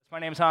My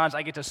name is Hans.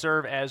 I get to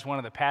serve as one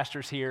of the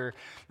pastors here,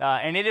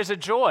 and it is a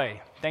joy.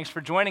 Thanks for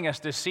joining us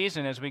this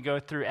season as we go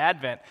through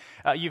Advent.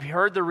 You've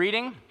heard the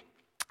reading.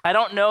 I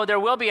don't know. There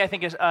will be, I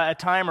think, a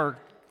time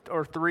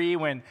or three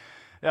when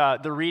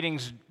the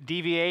readings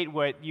deviate.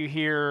 What you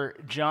hear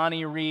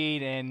Johnny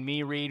read and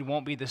me read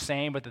won't be the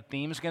same, but the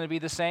theme's going to be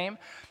the same.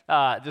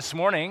 This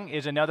morning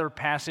is another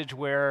passage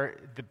where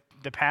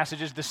the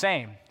passage is the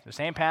same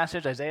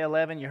passage, Isaiah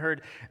 11. You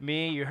heard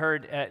me, you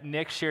heard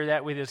Nick share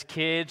that with his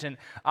kids, and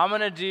I'm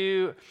going to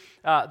do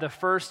the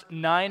first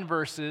 9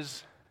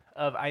 verses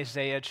of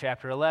Isaiah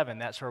chapter 11.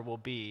 That's where we'll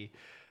be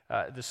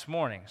this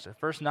morning. So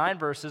first 9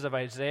 verses of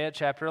Isaiah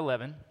chapter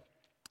 11,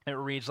 it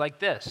reads like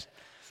this.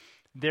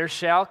 There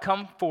shall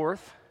come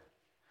forth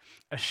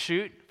a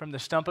shoot from the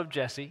stump of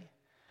Jesse,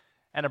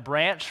 and a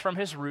branch from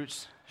his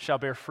roots shall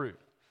bear fruit.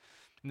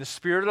 And the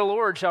Spirit of the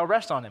Lord shall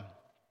rest on him,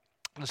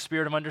 the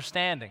Spirit of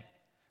understanding,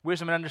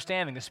 wisdom and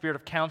understanding, the Spirit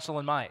of counsel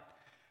and might,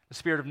 the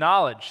Spirit of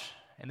knowledge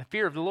and the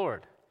fear of the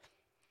Lord.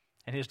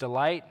 And his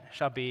delight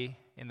shall be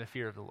in the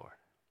fear of the Lord.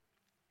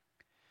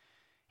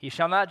 He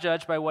shall not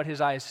judge by what his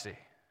eyes see,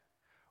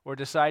 or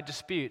decide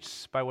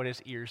disputes by what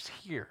his ears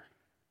hear.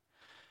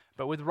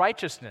 But with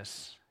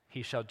righteousness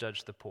he shall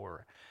judge the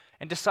poor,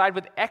 and decide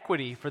with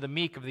equity for the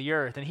meek of the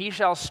earth. And he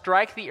shall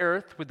strike the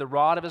earth with the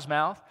rod of his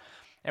mouth,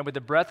 and with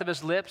the breath of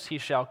his lips he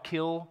shall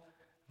kill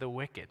the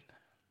wicked.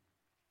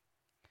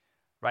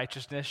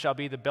 Righteousness shall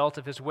be the belt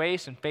of his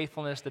waist, and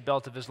faithfulness the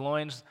belt of his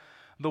loins.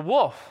 The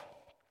wolf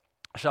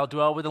shall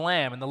dwell with the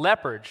lamb, and the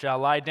leopard shall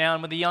lie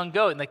down with the young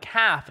goat, and the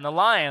calf and the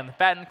lion and the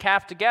fattened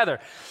calf together.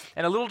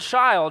 And a little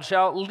child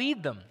shall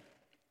lead them.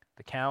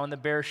 The cow and the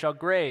bear shall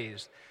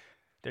graze.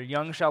 Their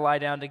young shall lie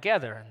down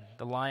together, and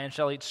the lion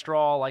shall eat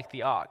straw like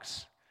the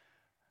ox.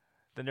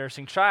 The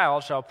nursing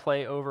child shall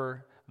play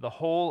over the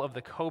hole of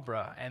the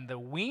cobra, and the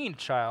weaned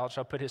child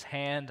shall put his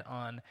hand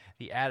on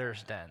the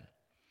adder's den.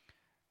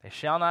 They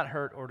shall not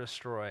hurt or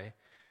destroy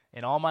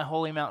in all my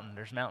holy mountain.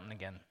 There's mountain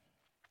again.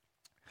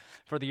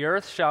 For the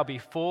earth shall be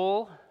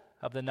full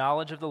of the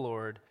knowledge of the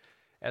Lord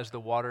as the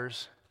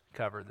waters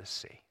cover the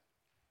sea.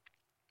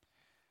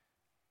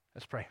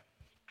 Let's pray.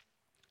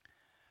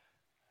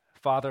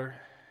 Father,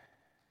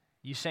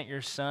 you sent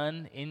your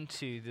Son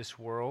into this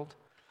world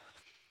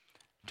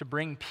to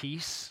bring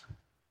peace,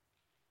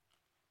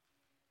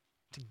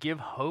 to give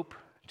hope,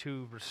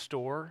 to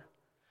restore.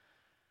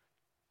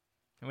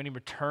 And when he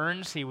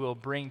returns, he will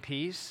bring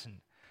peace, and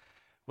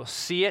we'll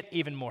see it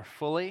even more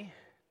fully.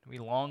 We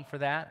long for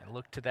that and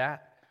look to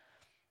that.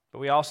 But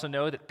we also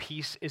know that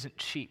peace isn't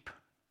cheap.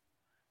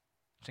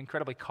 It's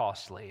incredibly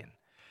costly. And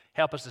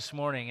help us this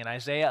morning in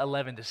Isaiah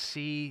 11 to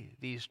see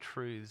these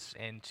truths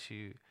and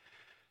to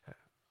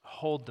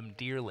hold them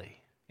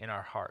dearly in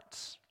our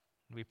hearts.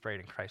 We pray it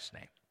in Christ's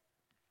name.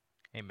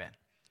 Amen.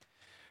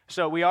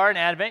 So we are in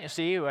Advent, you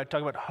see, we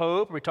talk about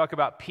hope, we talk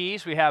about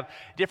peace, we have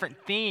different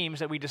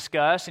themes that we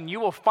discuss, and you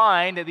will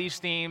find that these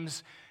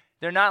themes,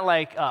 they're not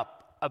like a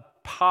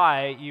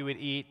pie you would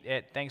eat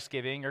at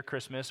Thanksgiving or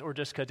Christmas, or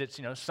just because it's,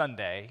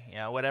 Sunday,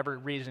 whatever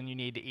reason you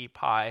need to eat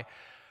pie.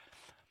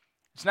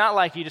 It's not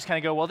like you just kind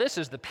of go, well, this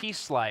is the peace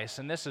slice,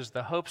 and this is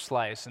the hope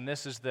slice, and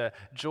this is the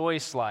joy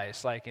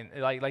slice.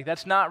 Like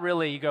that's not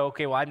really, you go,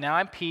 okay, well, now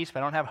I'm peace, but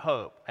I don't have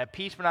hope. I have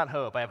peace, but not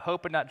hope. I have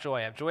hope, but not joy.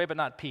 I have joy, but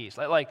not peace.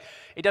 Like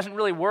it doesn't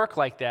really work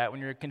like that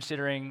when you're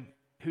considering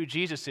who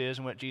Jesus is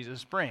and what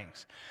Jesus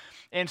brings.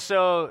 And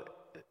so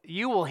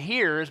you will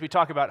hear, as we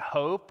talk about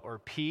hope or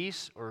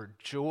peace or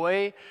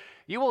joy,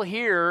 you will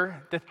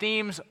hear the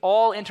themes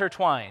all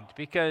intertwined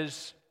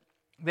because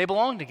they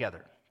belong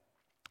together.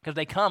 Because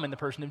they come in the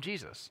person of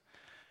Jesus.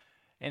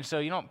 And so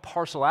you don't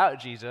parcel out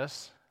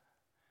Jesus.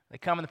 They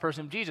come in the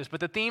person of Jesus. But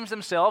the themes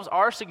themselves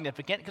are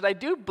significant because I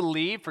do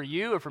believe for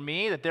you or for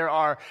me that there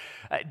are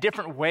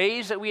different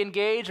ways that we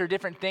engage or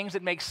different things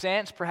that make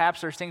sense.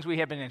 Perhaps there's things we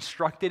have been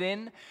instructed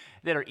in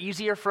that are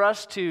easier for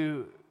us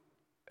to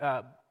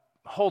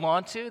hold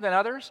on to than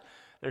others.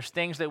 There's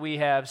things that we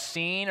have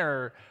seen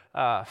or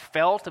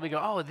felt that we go,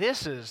 oh,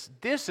 this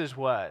is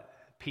what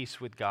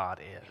peace with God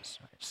is.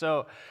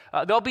 So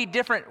there'll be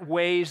different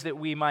ways that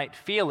we might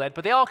feel it,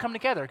 but they all come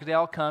together because they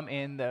all come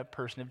in the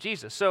person of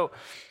Jesus. So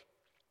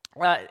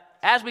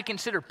as we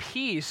consider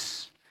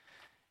peace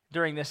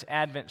during this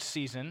Advent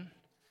season,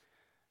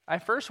 I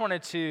first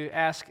wanted to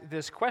ask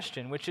this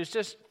question, which is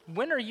just,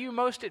 when are you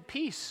most at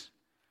peace?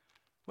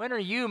 When are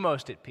you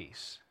most at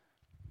peace?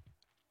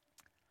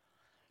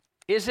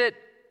 Is it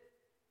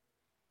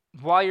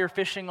while you're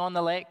fishing on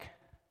the lake?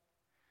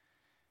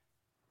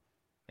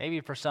 Maybe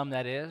for some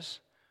that is.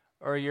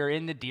 Or you're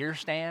in the deer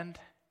stand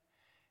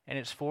and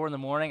it's 4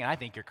 a.m. and I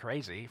think you're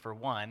crazy, for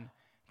one.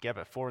 Get up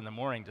at 4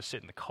 a.m. to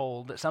sit in the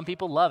cold. Some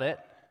people love it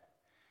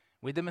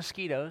with the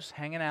mosquitoes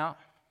hanging out.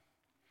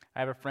 I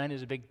have a friend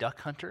who's a big duck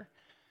hunter,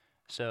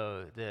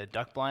 so the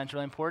duck blind's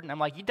really important. I'm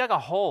like, you dug a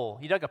hole,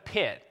 you dug a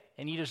pit,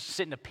 and you just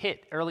sit in a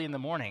pit early in the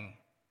morning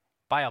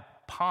by a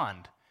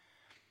pond.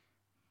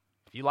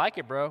 If you like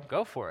it, bro,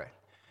 go for it.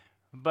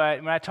 But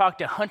when I talk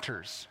to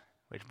hunters,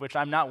 which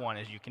I'm not one,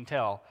 as you can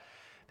tell,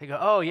 they go,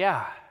 oh,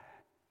 yeah,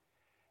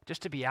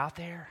 just to be out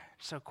there,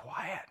 It's so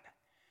quiet.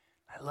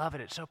 I love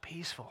it. It's so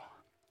peaceful.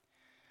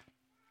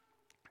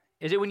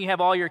 Is it when you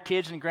have all your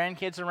kids and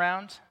grandkids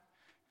around?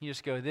 You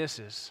just go, this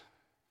is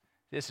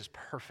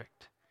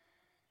perfect.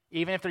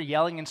 Even if they're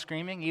yelling and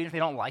screaming, even if they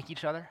don't like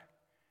each other,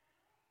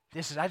 I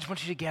just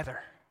want you together.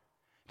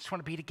 I just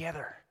want to be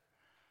together.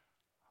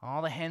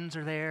 All the hens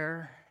are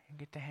there. You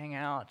get to hang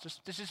out.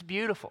 It's just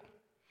beautiful.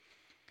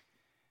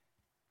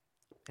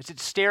 Is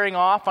it staring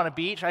off on a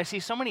beach? I see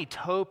so many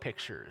toe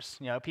pictures.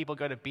 People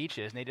go to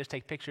beaches and they just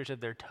take pictures of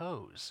their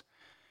toes.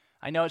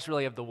 I know it's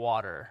really of the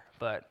water,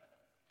 but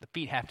the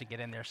feet have to get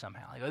in there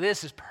somehow. I go,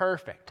 this is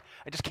perfect.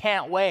 I just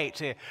can't wait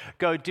to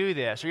go do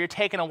this. Or you're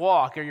taking a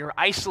walk, or you're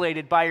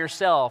isolated by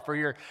yourself, or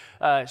you're,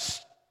 I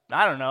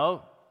don't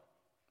know,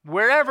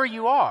 wherever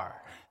you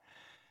are.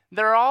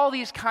 There are all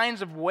these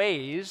kinds of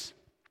ways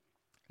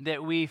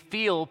that we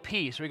feel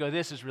peace. We go,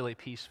 this is really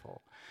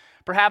peaceful.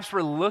 Perhaps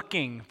we're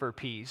looking for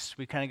peace.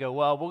 We kind of go,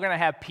 well, we're going to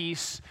have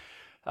peace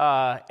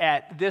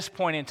at this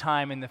point in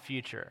time in the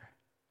future.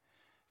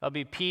 There'll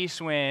be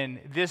peace when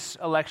this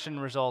election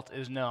result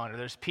is known, or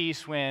there's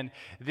peace when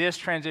this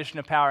transition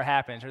of power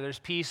happens, or there's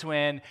peace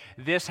when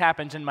this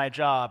happens in my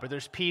job, or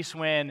there's peace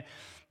when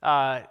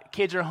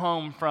kids are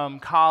home from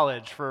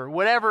college, for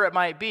whatever it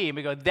might be. And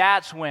we go,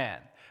 that's when,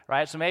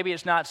 right? So maybe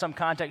it's not some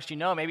context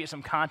maybe it's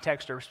some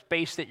context or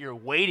space that you're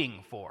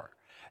waiting for.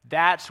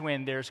 That's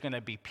when there's going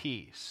to be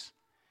peace.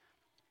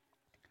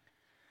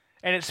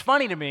 And it's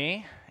funny to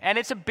me, and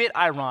it's a bit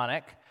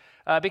ironic,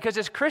 because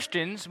as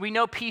Christians, we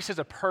know peace as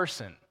a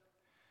person.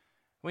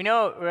 We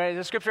know, right,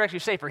 the scripture actually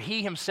say, for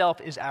he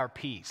himself is our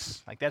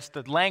peace. Like that's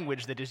the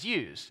language that is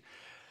used.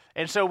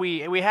 And so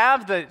we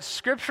have the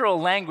scriptural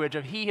language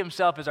of he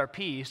himself is our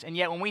peace, and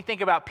yet when we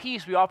think about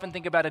peace, we often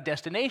think about a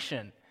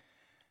destination.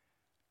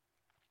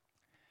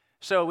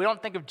 So we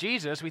don't think of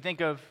Jesus, we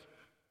think of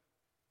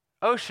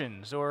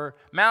oceans or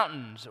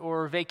mountains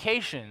or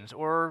vacations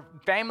or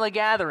family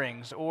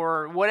gatherings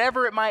or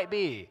whatever it might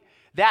be.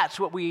 That's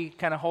what we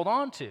kind of hold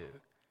on to.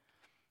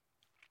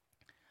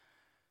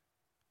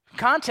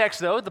 Context,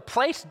 though, the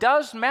place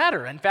does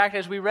matter. In fact,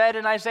 as we read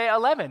in Isaiah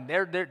 11,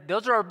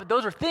 those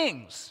are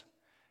things.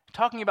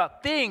 Talking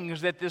about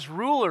things that this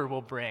ruler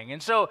will bring.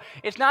 And so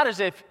it's not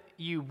as if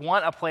you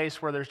want a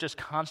place where there's just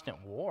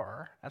constant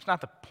war. That's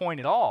not the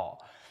point at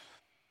all.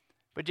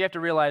 But you have to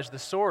realize the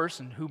source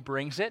and who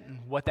brings it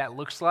and what that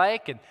looks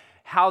like and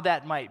how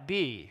that might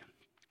be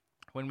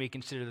when we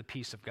consider the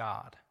peace of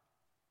God.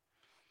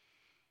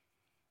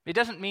 It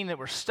doesn't mean that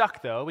we're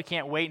stuck, though. We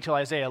can't wait until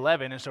Isaiah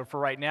 11, and so for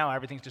right now,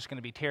 everything's just going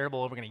to be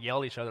terrible, and we're going to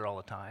yell at each other all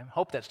the time.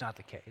 Hope that's not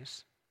the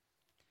case.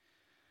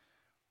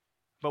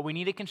 But we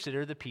need to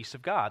consider the peace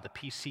of God, the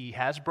peace he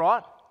has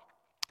brought,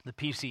 the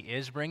peace he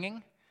is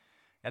bringing.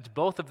 That's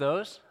both of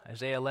those.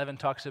 Isaiah 11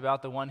 talks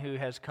about the one who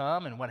has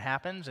come and what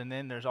happens, and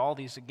then there's all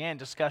these, again,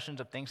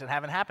 discussions of things that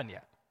haven't happened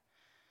yet.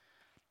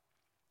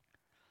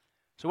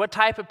 So what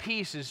type of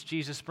peace is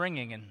Jesus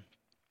bringing, and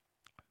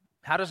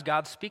how does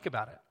God speak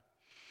about it?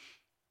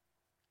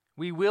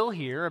 We will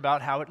hear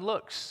about how it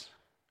looks,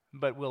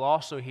 but we'll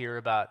also hear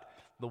about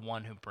the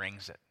one who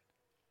brings it.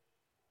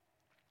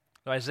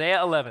 So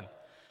Isaiah 11.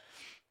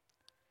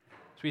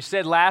 As we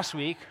said last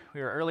week,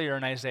 we were earlier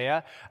in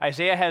Isaiah,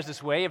 Isaiah has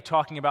this way of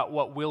talking about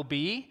what will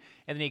be,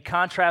 and then he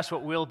contrasts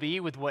what will be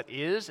with what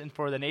is, and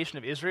for the nation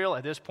of Israel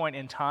at this point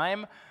in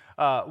time,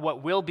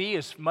 what will be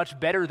is much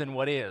better than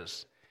what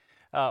is.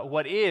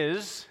 What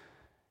is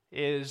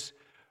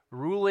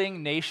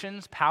ruling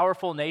nations,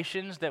 powerful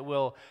nations that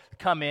will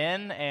come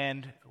in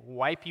and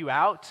wipe you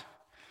out.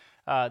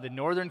 The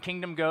northern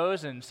kingdom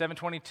goes in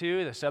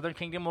 722, the southern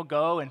kingdom will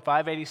go in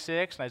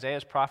 586, and Isaiah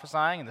is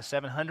prophesying in the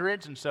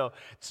 700s, and so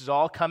this is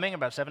all coming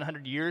about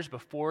 700 years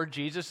before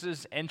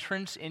Jesus'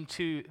 entrance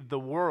into the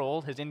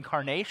world, his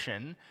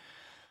incarnation.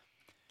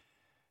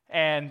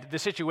 And the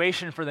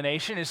situation for the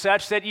nation is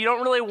such that you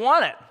don't really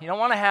want it. You don't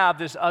want to have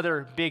this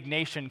other big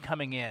nation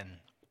coming in.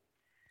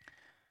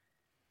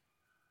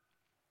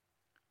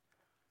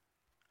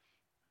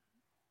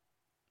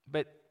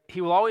 But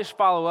he will always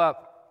follow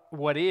up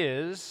what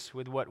is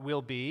with what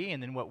will be,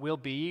 and then what will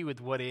be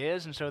with what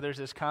is, and so there's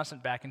this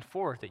constant back and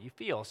forth that you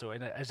feel. So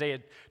in Isaiah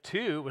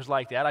 2 was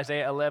like that.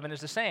 Isaiah 11 is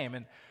the same.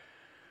 And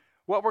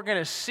what we're going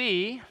to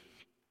see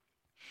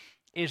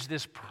is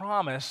this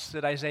promise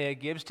that Isaiah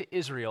gives to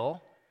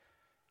Israel.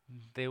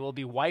 They will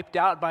be wiped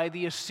out by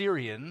the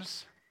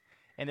Assyrians,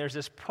 and there's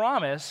this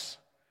promise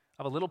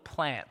of a little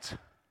plant.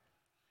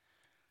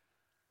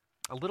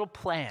 A little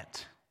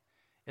plant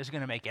is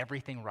going to make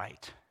everything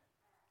right.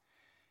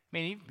 I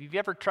mean, have you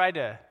ever tried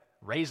to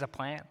raise a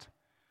plant?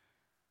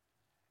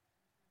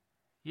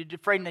 You're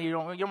afraid that you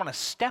don't want to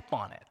step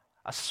on it.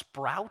 A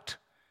sprout.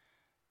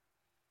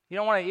 You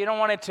don't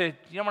want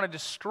to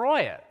destroy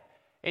it.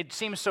 It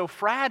seems so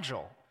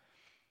fragile.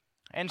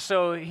 And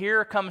so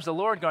here comes the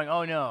Lord going,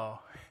 oh no,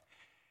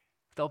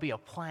 there'll be a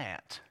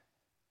plant.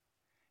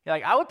 You're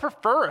like, I would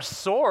prefer a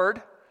sword.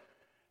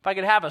 If I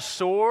could have a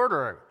sword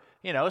or,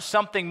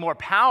 something more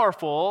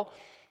powerful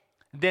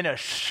than a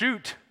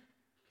shoot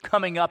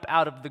coming up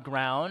out of the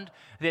ground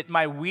that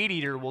my weed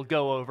eater will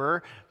go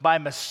over by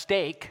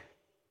mistake.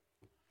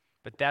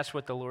 But that's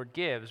what the Lord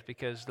gives,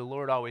 because the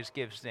Lord always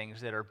gives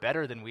things that are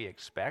better than we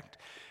expect,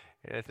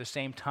 at the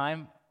same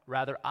time,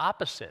 rather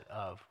opposite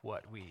of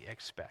what we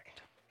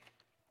expect.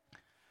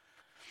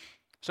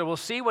 So we'll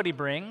see what he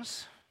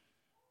brings,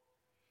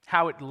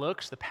 how it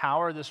looks, the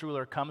power this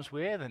ruler comes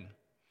with, and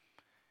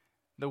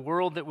the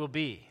world that will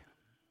be.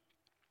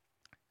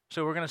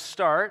 So we're going to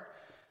start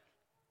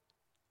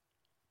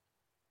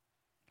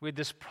with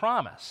this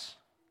promise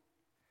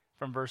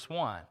from verse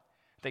 1,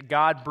 that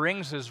God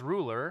brings his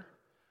ruler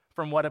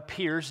from what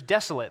appears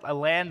desolate, a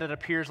land that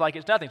appears like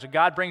it's nothing. So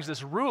God brings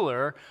this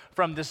ruler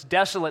from this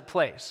desolate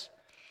place.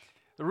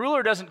 The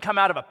ruler doesn't come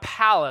out of a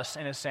palace,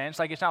 in a sense.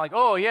 Like, it's not like,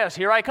 oh, yes,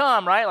 here I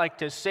come, right? Like,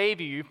 to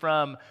save you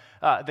from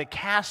the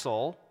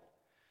castle.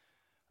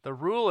 The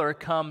ruler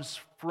comes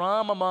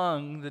from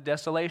among the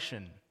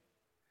desolation,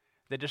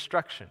 the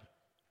destruction.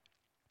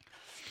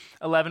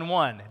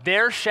 11:1,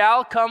 there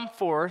shall come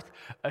forth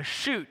a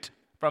shoot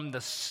from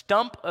the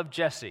stump of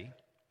Jesse,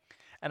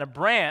 and a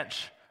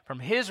branch from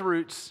his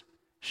roots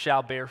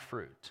shall bear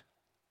fruit.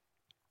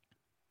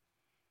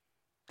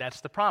 That's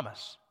the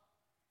promise.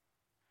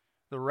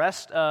 The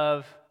rest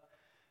of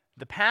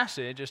the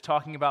passage is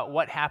talking about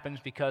what happens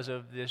because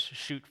of this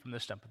shoot from the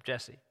stump of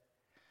Jesse.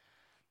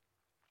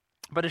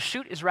 But a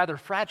shoot is rather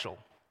fragile.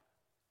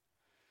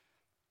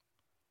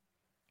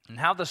 And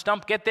how did the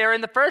stump get there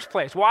in the first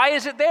place? Why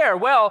is it there?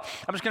 Well,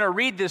 I'm just going to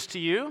read this to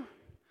you.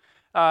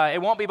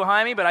 It won't be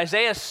behind me, but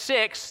Isaiah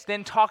 6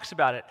 then talks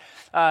about it.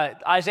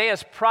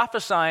 Isaiah's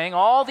prophesying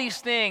all these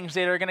things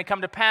that are going to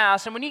come to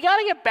pass. And when you got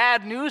to get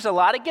bad news a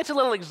lot, it gets a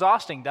little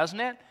exhausting, doesn't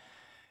it?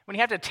 When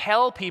you have to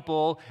tell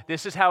people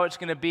this is how it's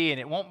going to be and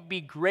it won't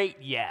be great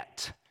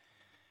yet.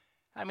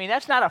 I mean,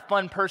 that's not a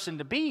fun person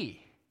to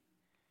be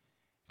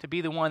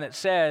the one that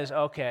says,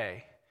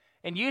 okay.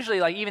 And usually,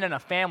 like, even in a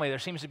family, there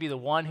seems to be the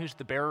one who's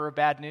the bearer of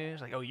bad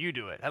news. Like, oh, you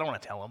do it. I don't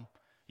want to tell him.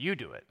 You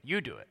do it.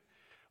 You do it.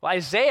 Well,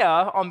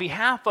 Isaiah, on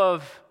behalf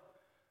of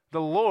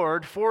the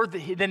Lord, for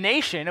the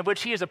nation of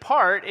which he is a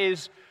part,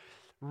 is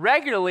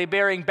regularly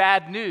bearing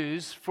bad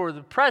news for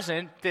the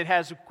present that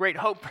has great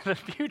hope for the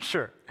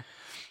future.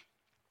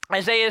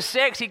 Isaiah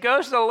 6, he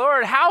goes to the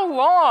Lord, how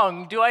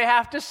long do I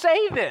have to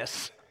say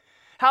this?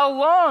 How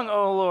long,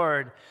 O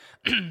Lord?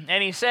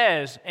 And he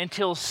says,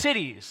 until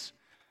cities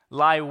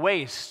lie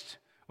waste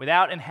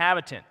without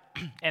inhabitant,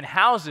 and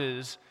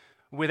houses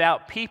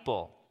without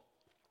people.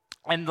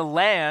 And the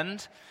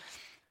land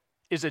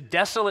is a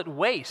desolate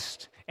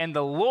waste, and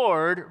the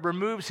Lord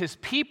removes his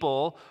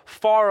people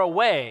far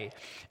away,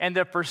 and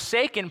the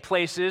forsaken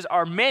places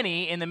are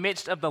many in the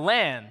midst of the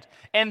land.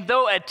 And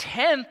though a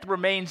tenth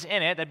remains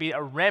in it, that'd be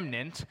a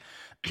remnant,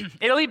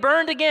 it'll be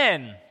burned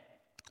again,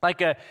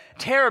 like a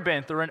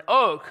terebinth or an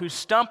oak whose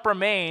stump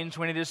remains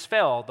when it is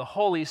felled. The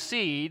holy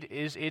seed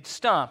is its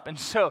stump. And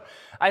so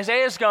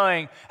Isaiah's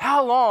going,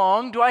 how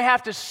long do I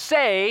have to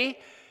say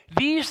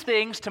these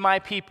things to my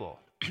people?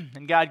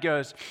 And God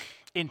goes,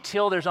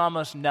 until there's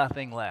almost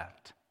nothing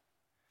left.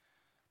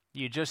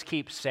 You just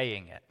keep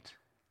saying it.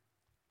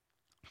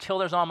 Until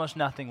there's almost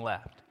nothing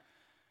left.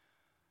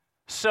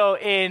 So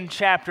in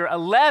chapter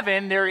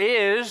 11, there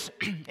is,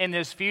 in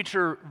this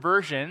future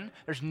version,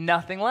 there's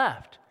nothing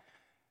left.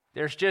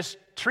 There's just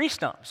tree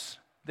stumps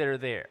that are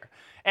there.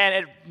 And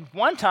at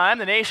one time,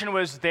 the nation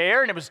was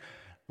there, and it was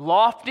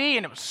lofty,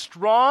 and it was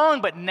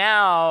strong, but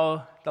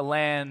now the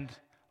land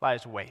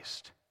lies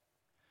waste.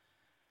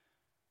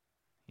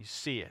 You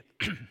see it.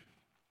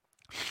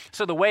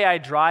 So the way I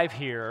drive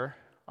here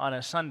on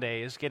a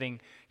Sunday is getting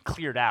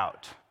cleared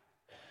out,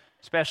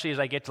 especially as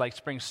I get to like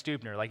Spring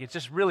Stubner. Like, it's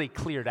just really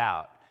cleared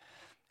out.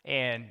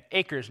 And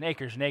acres and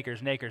acres and acres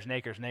and acres and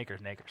acres and acres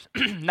and acres.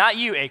 Not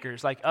you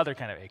acres, like other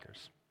kind of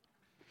acres.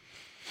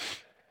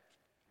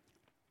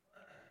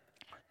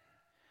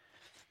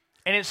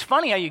 And it's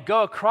funny how you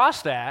go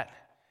across that,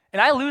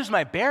 and I lose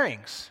my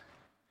bearings.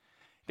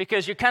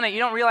 Because you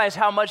don't realize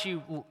how much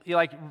you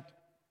like,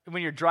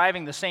 when you're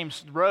driving the same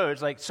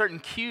roads, like certain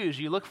cues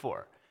you look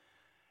for.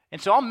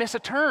 And so I'll miss a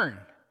turn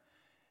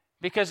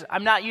because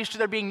I'm not used to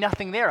there being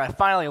nothing there. I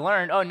finally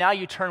learned, oh, now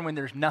you turn when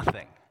there's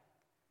nothing.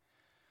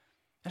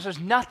 And so there's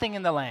nothing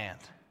in the land.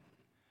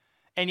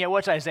 And yet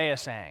what's Isaiah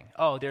saying?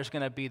 Oh, there's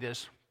going to be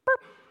this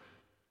burp,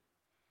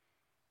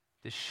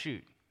 this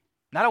shoot.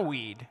 Not a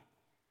weed,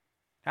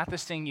 not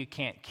this thing you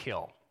can't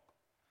kill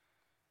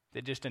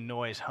that just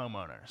annoys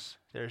homeowners.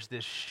 There's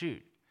this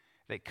shoot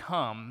that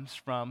comes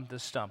from the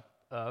stump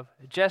of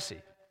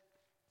Jesse.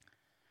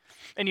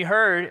 And you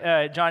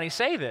heard Johnny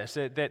say this,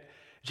 that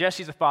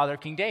Jesse's the father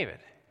of King David.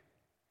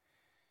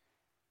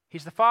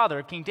 He's the father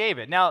of King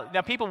David. Now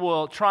people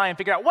will try and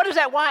figure out, what is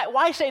that? Why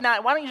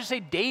don't you just say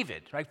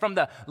David, right? From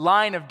the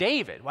line of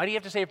David. Why do you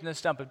have to say it from the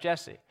stump of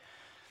Jesse?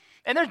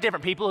 And there's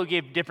different people who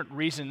give different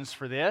reasons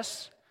for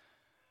this.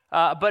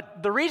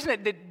 But the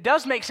reason it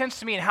does make sense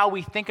to me in how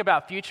we think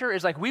about future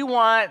is like we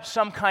want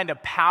some kind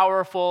of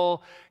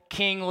powerful,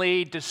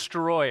 kingly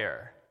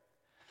destroyer.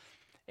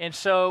 And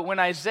so when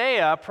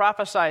Isaiah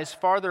prophesies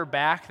farther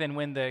back than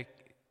when the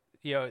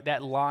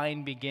that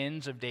line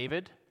begins of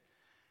David.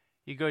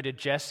 You go to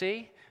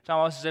Jesse, it's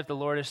almost as if the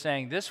Lord is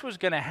saying, this was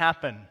going to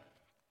happen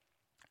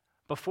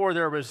before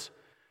there was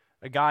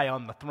a guy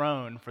on the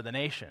throne for the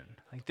nation.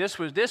 Like this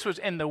was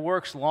in the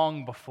works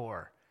long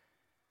before.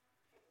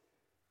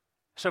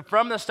 So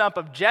from the stump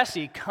of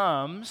Jesse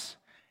comes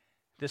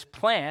this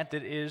plant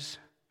that is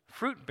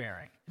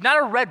fruit-bearing.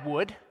 Not a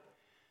redwood,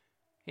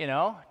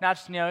 not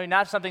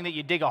something that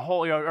you dig a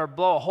hole or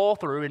blow a hole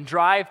through and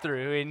drive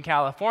through in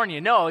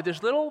California. No,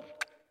 this little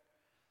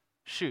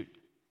shoot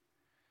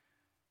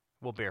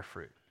will bear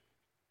fruit.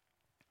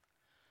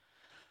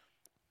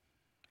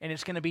 And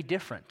it's going to be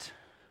different.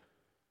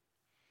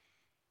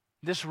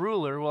 This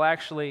ruler will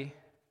actually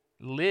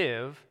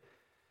live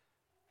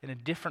in a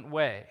different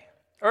way.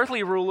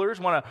 Earthly rulers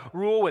want to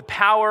rule with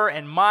power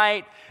and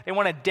might. They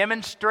want to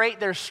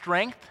demonstrate their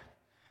strength.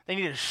 They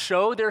need to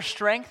show their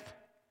strength.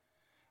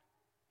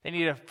 They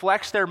need to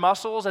flex their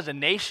muscles as a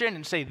nation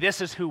and say, this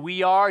is who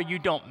we are. You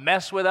don't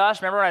mess with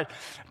us. Remember I was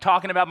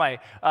talking about my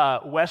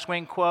West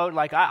Wing quote?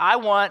 Like, I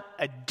want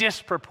a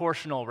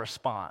disproportional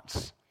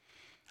response.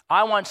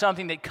 I want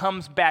something that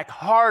comes back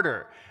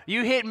harder.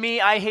 You hit me,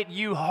 I hit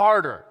you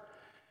harder.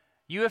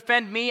 You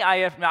offend me,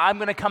 I'm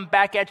going to come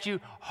back at you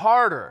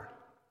harder.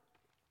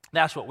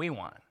 That's what we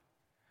want.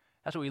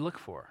 That's what we look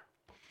for.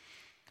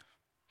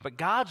 But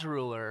God's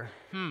ruler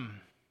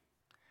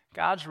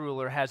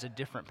has a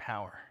different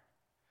power.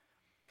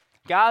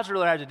 God's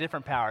ruler has a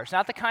different power. It's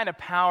not the kind of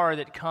power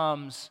that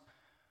comes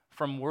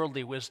from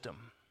worldly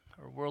wisdom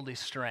or worldly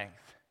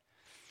strength.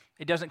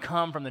 It doesn't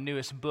come from the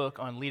newest book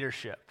on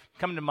leadership.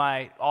 Come to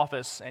my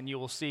office and you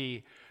will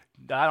see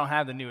that I don't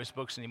have the newest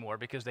books anymore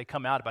because they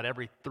come out about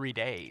every 3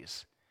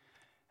 days.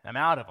 And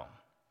I'm out of them.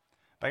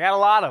 But I got a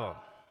lot of them.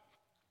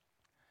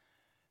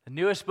 The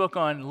newest book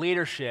on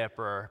leadership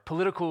or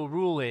political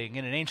ruling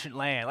in an ancient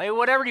land, like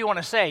whatever you want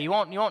to say, you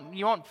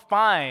won't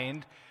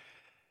find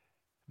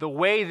the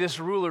way this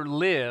ruler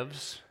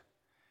lives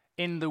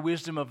in the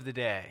wisdom of the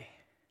day.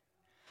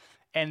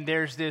 And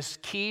there's this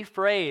key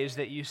phrase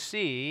that you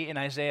see in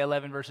Isaiah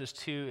 11 verses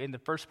 2 in the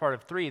first part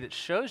of 3 that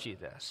shows you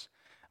this.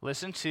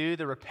 Listen to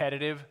the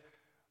repetitive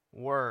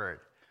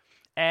word.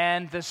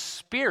 And the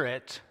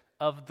Spirit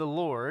of the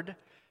Lord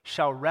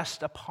shall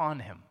rest upon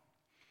him.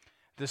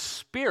 The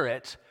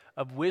Spirit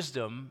of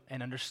wisdom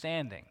and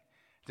understanding,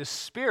 the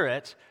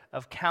Spirit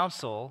of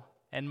counsel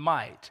and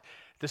might,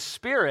 the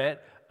Spirit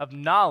of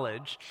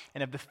knowledge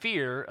and of the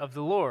fear of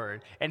the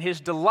Lord, and his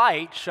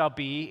delight shall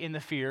be in the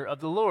fear of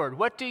the Lord.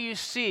 What do you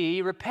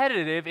see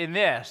repetitive in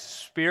this?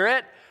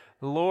 Spirit,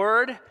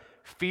 Lord,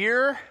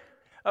 fear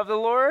of the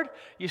Lord.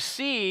 You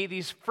see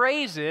these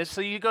phrases,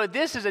 so you go,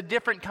 this is a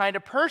different kind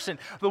of person.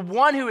 The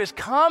one who is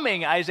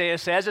coming, Isaiah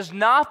says, is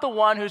not the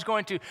one who's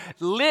going to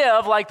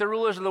live like the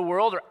rulers of the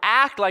world or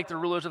act like the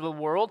rulers of the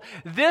world.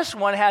 This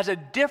one has a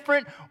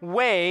different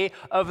way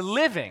of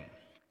living.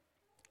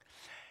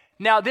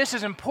 Now, this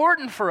is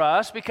important for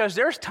us because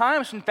there's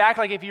times, in fact,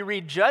 like if you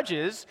read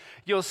Judges,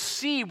 you'll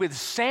see with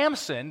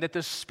Samson that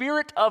the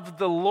Spirit of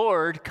the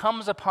Lord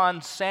comes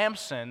upon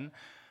Samson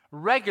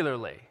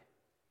regularly.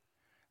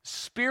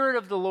 Spirit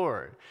of the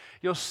Lord.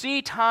 You'll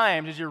see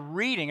times as you're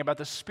reading about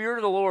the Spirit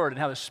of the Lord and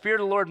how the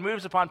Spirit of the Lord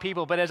moves upon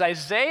people. But as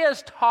Isaiah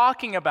is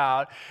talking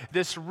about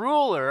this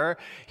ruler,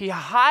 he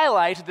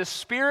highlights that the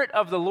Spirit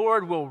of the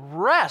Lord will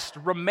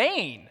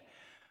remain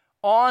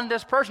on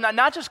this person.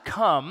 Not just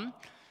come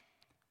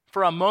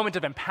for a moment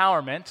of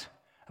empowerment,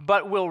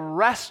 but will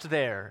rest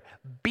there,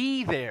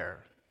 be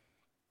there,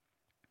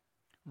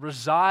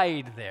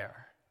 reside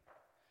there.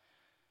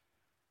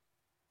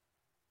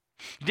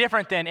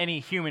 Different than any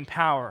human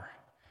power,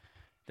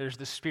 there's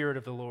the Spirit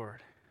of the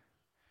Lord.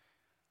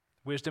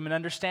 Wisdom and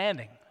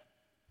understanding.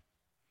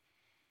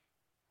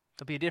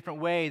 There'll be a different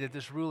way that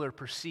this ruler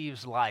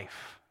perceives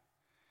life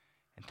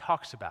and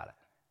talks about it.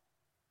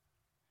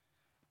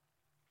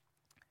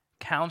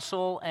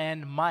 Counsel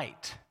and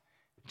might.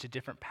 It's a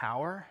different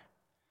power.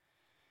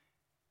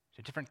 It's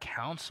a different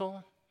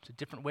counsel. It's a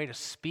different way to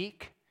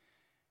speak,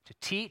 to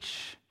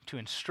teach, to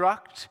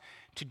instruct,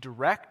 to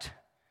direct.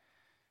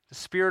 The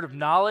spirit of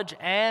knowledge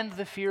and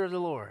the fear of the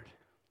Lord.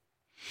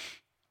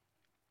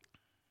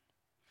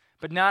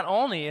 But not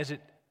only is it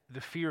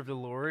the fear of the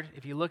Lord,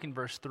 if you look in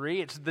verse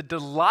 3, it's the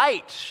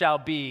delight shall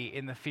be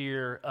in the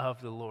fear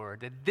of the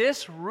Lord. That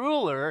this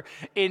ruler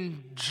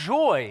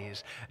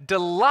enjoys,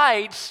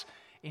 delights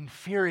in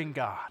fearing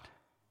God.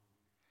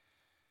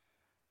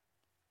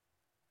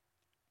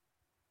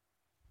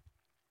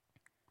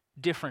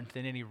 Different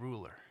than any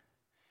ruler.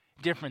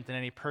 Different than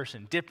any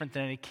person, different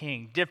than any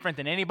king, different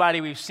than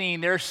anybody we've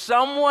seen. There's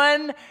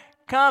someone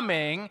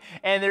coming,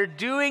 and they're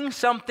doing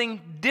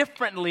something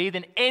differently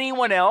than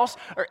anyone else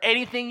or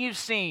anything you've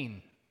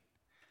seen.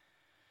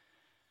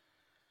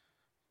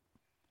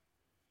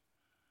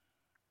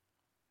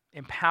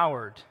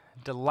 Empowered,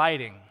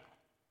 delighting.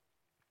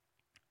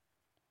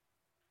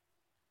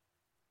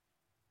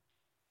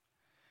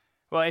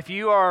 Well, if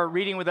you are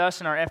reading with us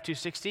in our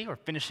F260, or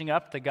finishing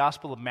up the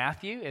Gospel of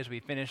Matthew as we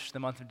finish the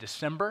month of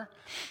December,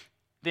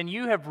 then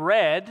you have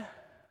read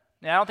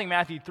Now, I don't think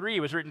Matthew 3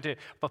 was written to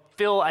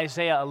fulfill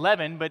Isaiah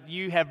 11, but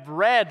you have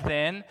read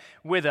then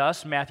with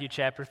us Matthew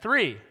chapter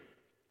 3.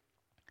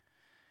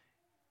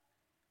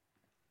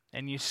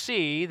 And you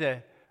see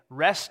the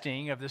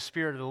resting of the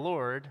Spirit of the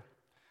Lord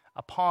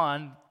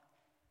upon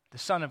the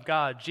Son of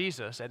God,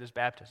 Jesus, at his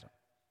baptism.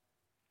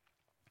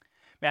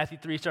 Matthew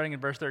 3, starting in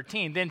verse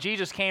 13. Then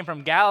Jesus came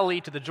from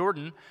Galilee to the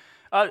Jordan,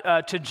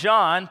 to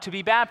John, to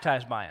be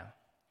baptized by him.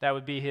 That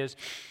would be his,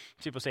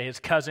 people say his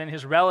cousin,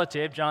 his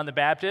relative, John the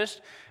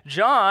Baptist.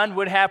 John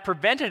would have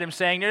prevented him,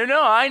 saying,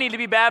 no, I need to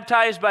be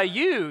baptized by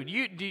you.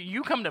 Do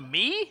you come to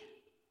me?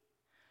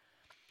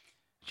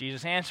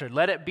 Jesus answered,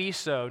 let it be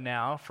so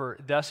now, for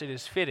thus it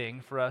is fitting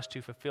for us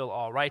to fulfill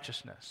all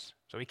righteousness.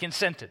 So he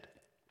consented.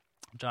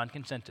 John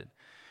consented.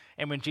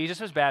 And when Jesus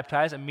was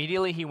baptized,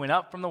 immediately he went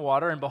up from the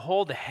water, and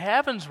behold, the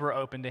heavens were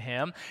opened to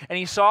him, and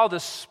he saw the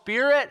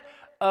Spirit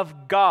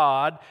of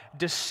God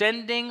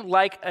descending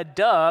like a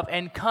dove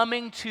and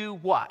coming to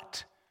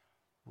what?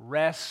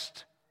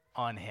 Rest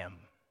on him.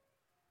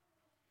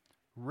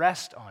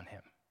 Rest on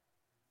him.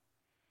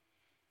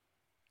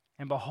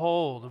 And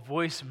behold, a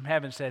voice from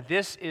heaven said,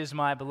 this is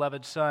my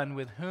beloved Son,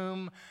 with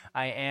whom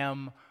I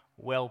am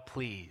well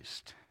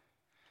pleased.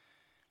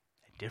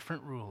 A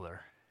different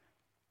ruler,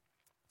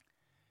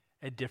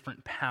 a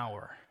different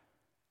power,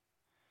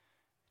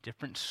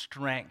 different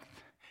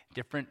strength,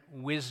 different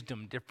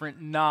wisdom, different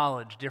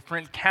knowledge,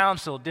 different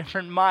counsel,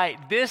 different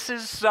might. This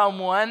is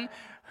someone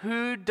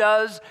who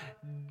does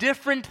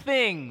different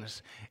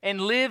things and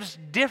lives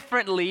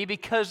differently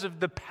because of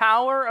the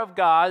power of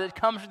God that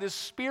comes from the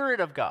Spirit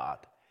of God.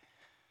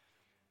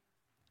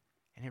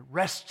 And it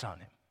rests on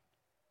him.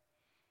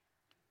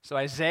 So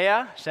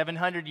Isaiah,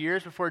 700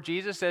 years before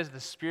Jesus, says the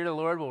Spirit of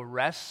the Lord will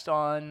rest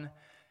on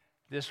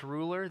this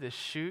ruler, this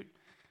shoot.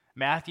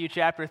 Matthew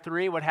chapter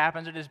 3, what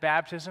happens at his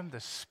baptism?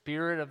 The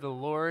Spirit of the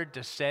Lord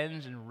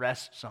descends and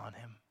rests on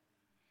him.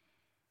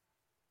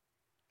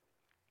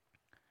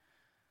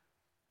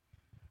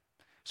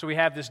 So we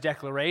have this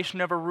declaration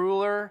of a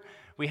ruler.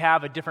 We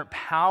have a different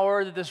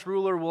power that this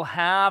ruler will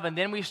have, and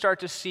then we start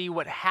to see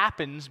what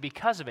happens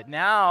because of it.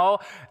 Now,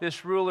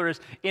 this ruler is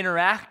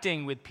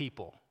interacting with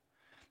people.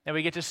 And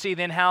we get to see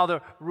then how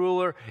the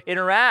ruler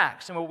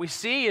interacts. And what we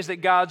see is that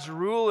God's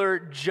ruler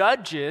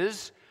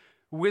judges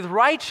with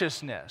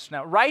righteousness.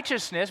 Now,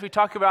 righteousness, we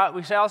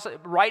say also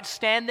right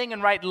standing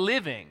and right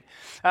living.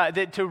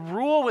 That to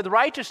rule with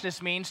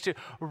righteousness means to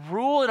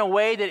rule in a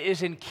way that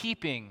is in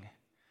keeping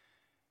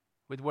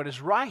with what is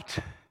right.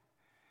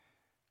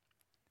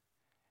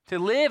 To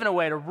live in a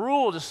way, to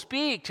rule, to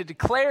speak, to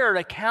declare,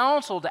 to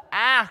counsel, to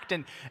act,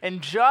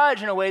 and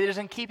judge in a way that is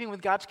in keeping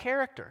with God's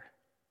character.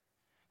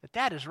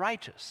 That is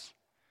righteous.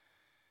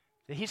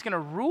 That he's going to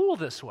rule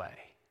this way.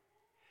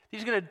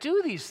 He's going to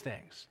do these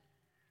things.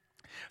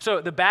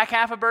 So the back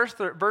half of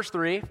verse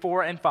 3,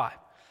 4, and 5.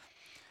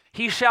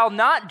 He shall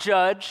not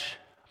judge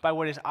by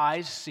what his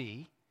eyes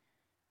see,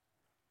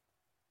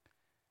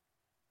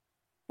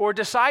 or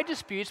decide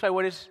disputes by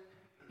what his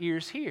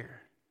ears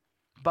hear,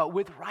 but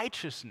with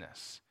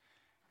righteousness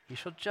he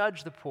shall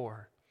judge the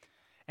poor,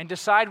 and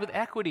decide with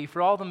equity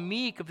for all the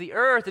meek of the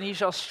earth, and he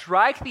shall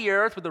strike the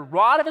earth with the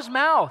rod of his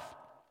mouth.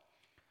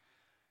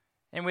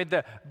 And with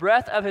the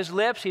breath of his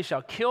lips he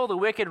shall kill the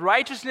wicked.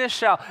 Righteousness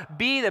shall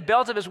be the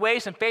belt of his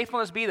waist, and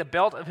faithfulness be the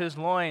belt of his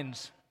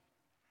loins.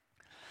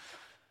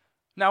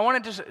 Now I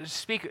wanted to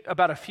speak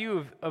about a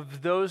few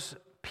of those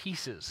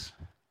pieces.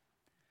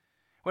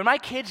 When my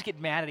kids get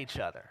mad at each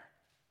other,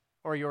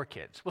 or your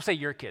kids, we'll say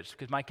your kids,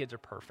 because my kids are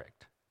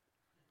perfect.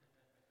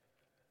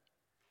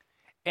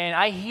 And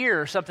I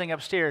hear something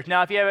upstairs.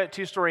 Now, if you have a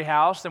 2-story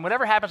house, then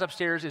whatever happens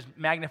upstairs is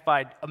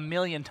magnified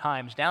 1,000,000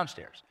 times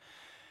downstairs.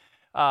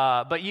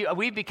 But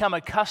we've become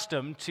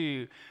accustomed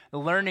to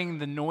learning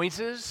the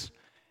noises.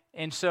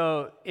 And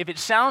so if it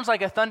sounds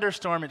like a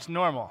thunderstorm, it's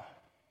normal.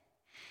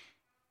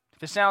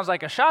 If it sounds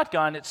like a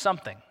shotgun, it's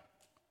something.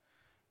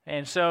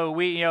 And so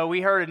we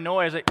heard a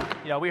noise,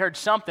 we heard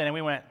something, and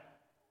we went,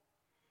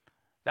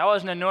 that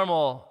wasn't a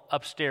normal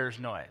upstairs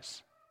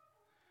noise.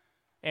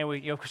 And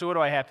so what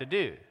do I have to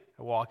do?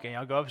 I walk in,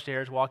 I'll go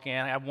upstairs, walk in.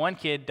 I have one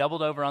kid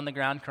doubled over on the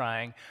ground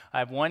crying. I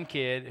have one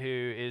kid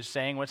who is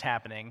saying what's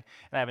happening.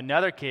 And I have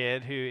another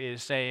kid who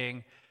is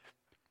saying,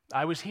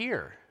 I was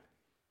here.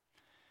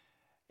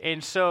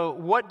 And so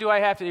what do I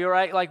have to do,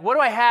 right? Like, what do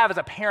I have as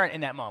a parent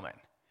in that moment?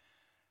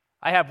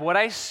 I have what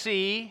I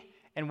see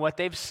and what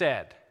they've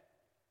said.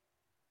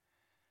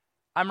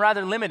 I'm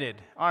rather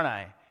limited, aren't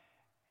I,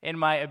 in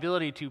my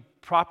ability to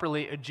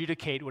properly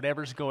adjudicate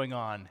whatever's going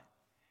on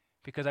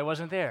because I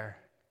wasn't there.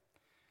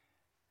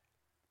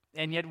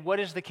 And yet, what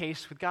is the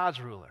case with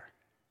God's ruler?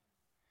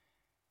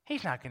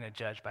 He's not going to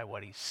judge by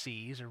what he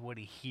sees or what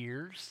he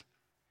hears.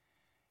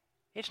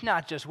 It's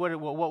not just,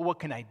 what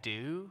can I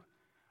do?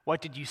 What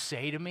did you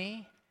say to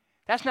me?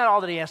 That's not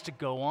all that he has to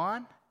go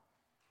on.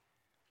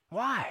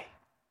 Why?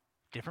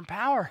 Different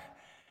power,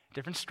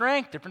 different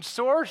strength, different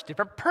source,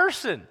 different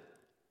person.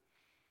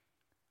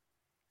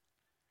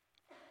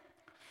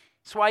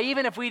 That's why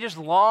even if we just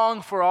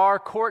long for our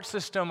court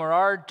system or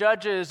our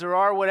judges or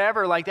our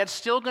whatever, like that's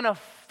still going to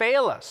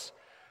fail us.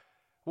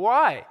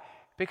 Why?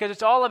 Because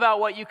it's all about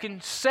what you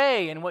can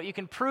say and what you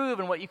can prove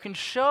and what you can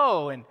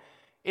show, and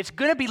it's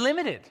going to be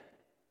limited.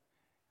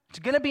 It's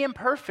going to be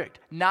imperfect.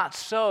 Not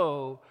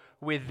so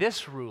with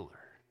this ruler.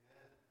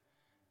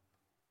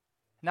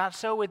 Not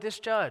so with this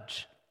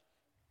judge.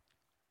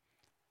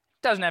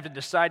 Doesn't have to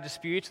decide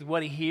disputes with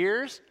what he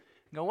hears.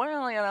 Go,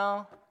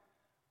 well,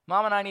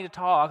 Mom and I need to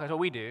talk. That's what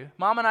we do.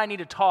 Mom and I need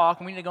to talk,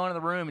 and we need to go into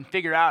the room and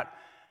figure out,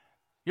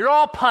 you're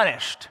all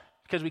punished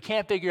because we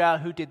can't figure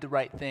out who did the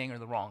right thing or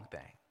the wrong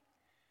thing.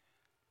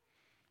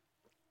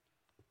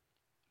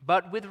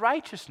 But with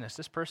righteousness,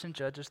 this person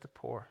judges the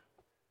poor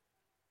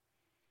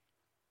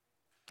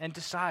and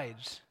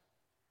decides.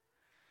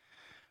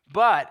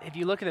 But if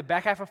you look at the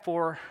back half of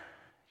 4,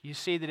 you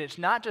see that it's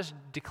not just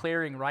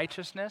declaring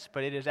righteousness,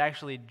 but it is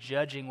actually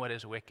judging what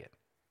is wicked.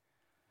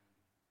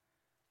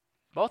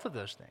 Both of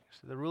those things.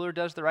 The ruler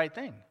does the right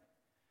thing.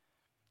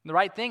 The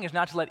right thing is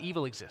not to let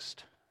evil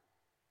exist.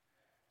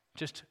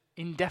 Just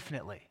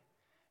indefinitely.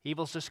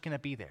 Evil's just going to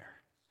be there.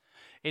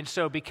 And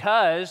so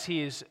because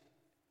he is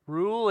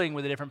ruling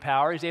with a different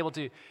power, he's able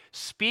to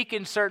speak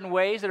in certain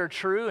ways that are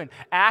true and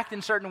act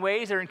in certain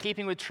ways that are in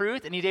keeping with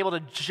truth, and he's able to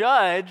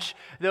judge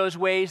those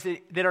ways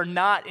that are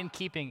not in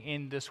keeping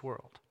in this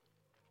world.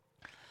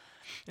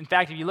 In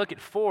fact, if you look at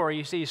 4,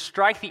 you see,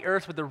 strike the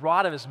earth with the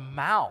rod of his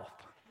mouth.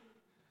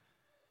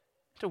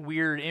 It's a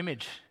weird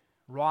image,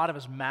 rod of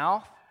his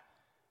mouth.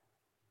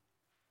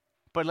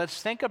 But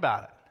let's think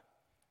about it.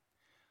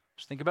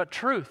 Let's think about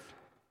truth.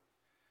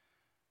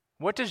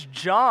 What does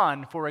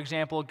John, for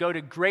example, go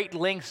to great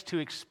lengths to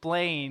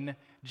explain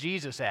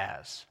Jesus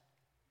as?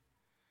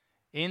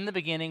 In the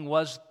beginning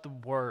was the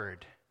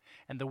Word,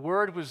 and the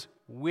Word was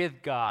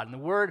with God, and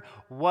the Word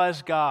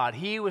was God.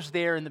 He was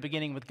there in the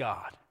beginning with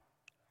God.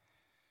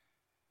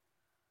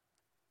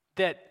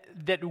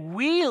 That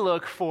we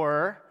look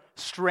for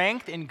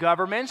strength in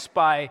governments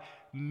by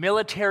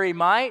military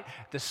might,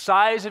 the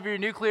size of your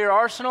nuclear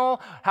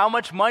arsenal, how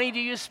much money do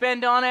you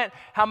spend on it,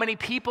 how many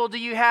people do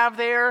you have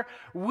there.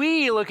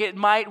 We look at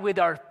might with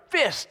our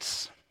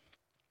fists.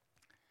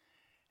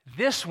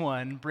 This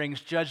one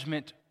brings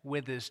judgment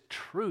with his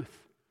truth.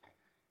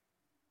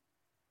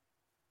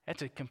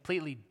 That's a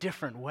completely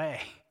different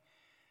way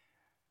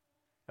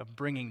of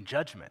bringing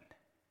judgment.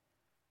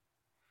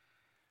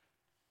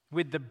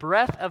 With the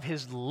breath of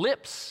his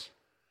lips,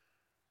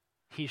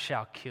 he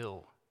shall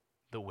kill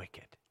the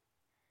wicked.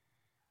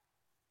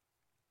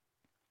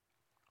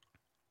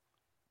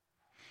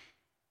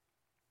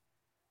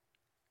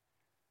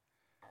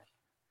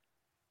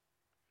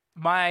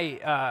 My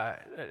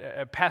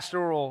a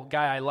pastoral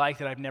guy I like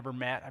that I've never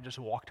met, I've just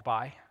walked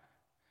by,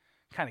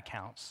 kind of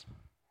counts,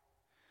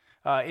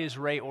 is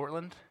Ray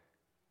Ortlund.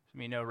 Some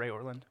of you know Ray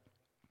Ortlund.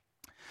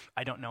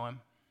 I don't know him,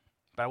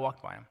 but I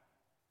walked by him.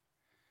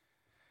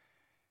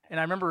 And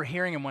I remember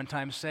hearing him one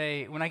time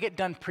say, when I get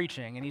done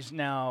preaching, and he's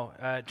now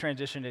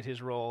transitioned at his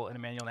role in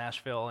Emmanuel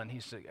Nashville, and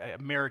he's a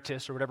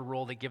emeritus or whatever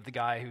role they give the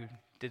guy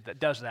who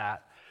does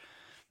that.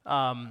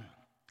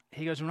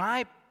 He goes, when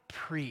I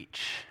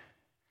preach,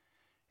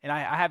 and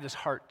I have this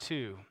heart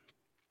too,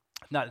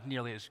 not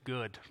nearly as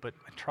good, but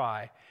I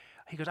try.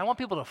 He goes, I want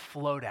people to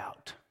float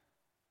out.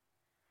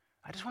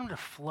 I just want them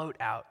to float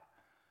out.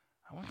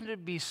 I want them to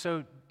be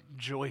so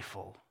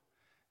joyful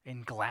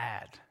and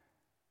glad.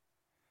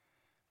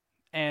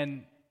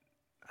 And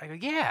I go,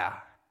 yeah,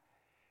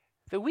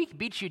 the week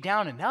beats you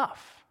down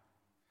enough.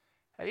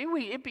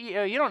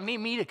 You don't need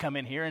me to come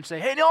in here and say,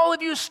 hey, all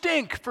of you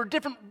stink for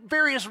different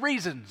various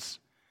reasons.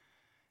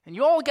 And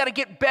you all got to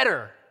get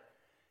better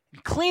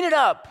and clean it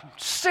up. I'm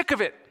sick of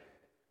it.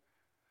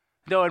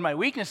 Though in my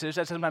weaknesses,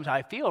 that's sometimes how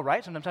I feel,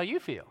 right? Sometimes how you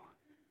feel.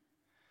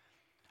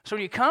 So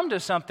when you come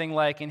to something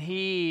like, and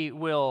he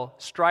will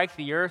strike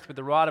the earth with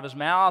the rod of his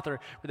mouth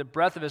or with the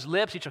breath of his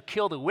lips, he shall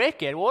kill the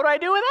wicked. Well, what do I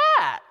do with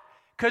that?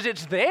 Because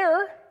it's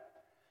there.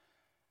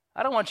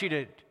 I don't want you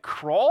to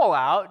crawl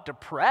out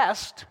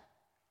depressed.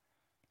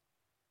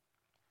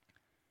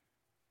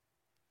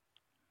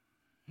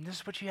 And this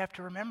is what you have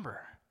to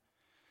remember.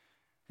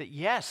 That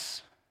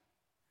yes,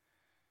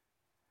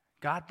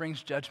 God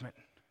brings judgment.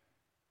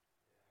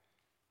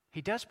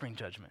 He does bring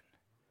judgment.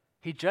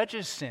 He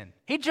judges sin.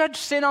 He judged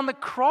sin on the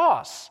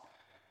cross.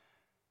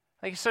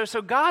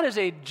 So God is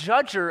a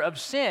judger of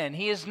sin.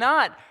 He is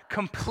not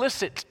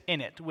complicit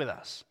in it with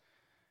us.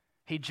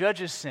 He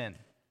judges sin.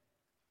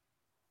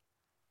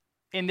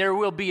 And there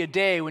will be a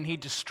day when he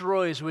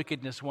destroys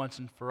wickedness once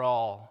and for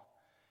all.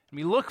 And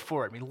we look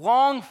for it, we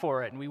long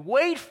for it, and we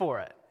wait for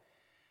it.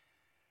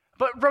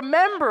 But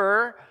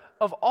remember,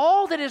 of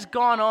all that has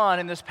gone on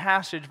in this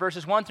passage,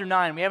 verses 1 through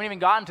 9, we haven't even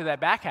gotten to that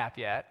back half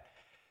yet.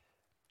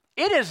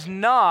 It is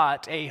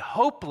not a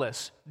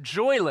hopeless,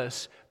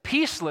 joyless,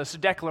 peaceless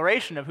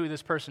declaration of who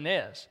this person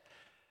is.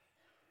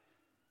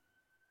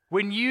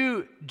 When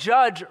you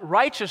judge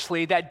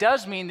righteously, that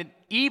does mean that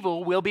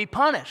evil will be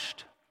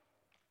punished.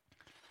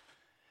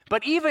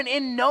 But even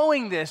in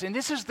knowing this, and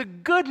this is the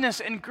goodness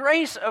and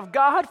grace of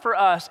God for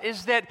us,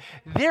 is that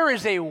there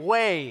is a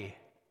way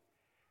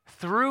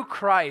through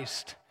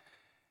Christ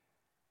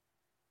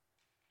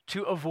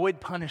to avoid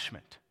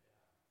punishment.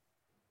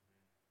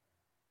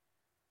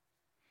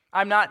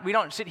 We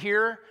don't sit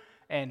here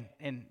and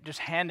just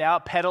hand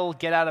out, peddle,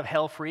 get out of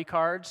hell free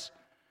cards.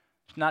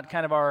 It's not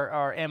kind of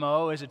our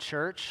MO as a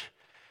church.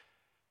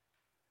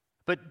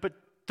 But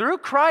through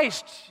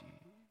Christ,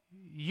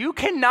 you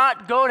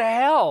cannot go to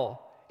hell.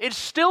 It's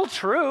still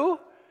true.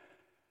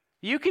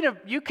 You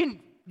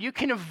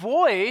can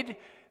avoid,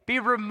 be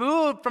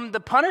removed from the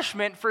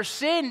punishment for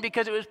sin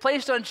because it was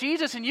placed on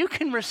Jesus, and you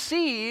can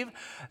receive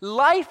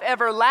life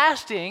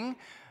everlasting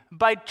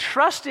by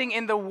trusting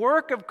in the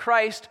work of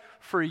Christ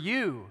for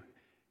you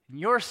and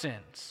your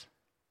sins.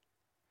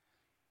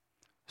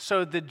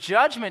 So the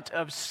judgment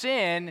of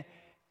sin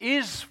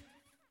is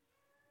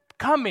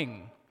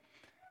coming,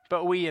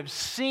 but we have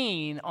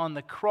seen on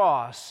the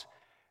cross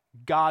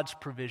God's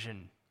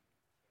provision.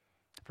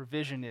 The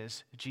provision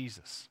is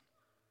Jesus.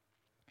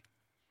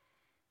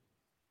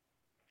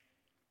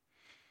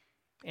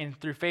 And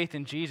through faith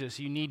in Jesus,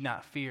 you need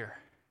not fear.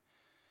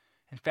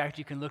 In fact,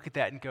 you can look at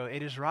that and go,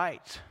 it is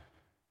right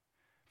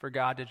for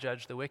God to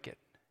judge the wicked,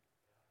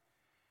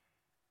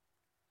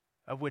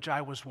 of which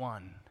I was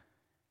one.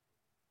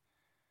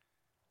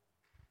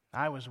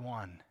 I was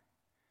one.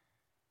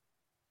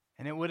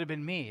 And it would have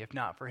been me if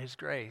not for his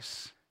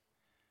grace.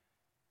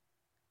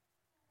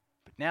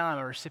 But now I'm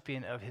a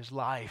recipient of his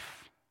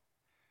life,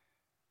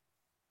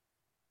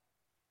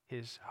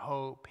 his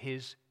hope,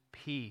 his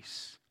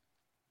peace.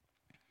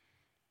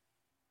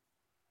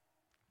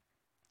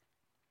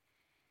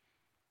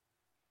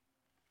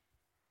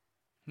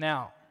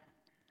 Now,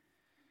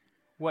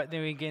 what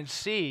then we can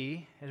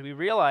see as we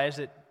realize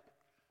that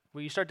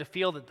you start to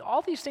feel that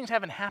all these things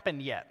haven't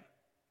happened yet.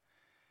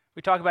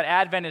 We talk about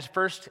Advent as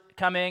first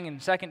coming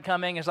and second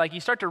coming. It's like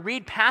you start to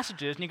read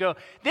passages and you go,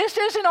 this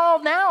isn't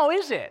all now,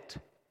 is it?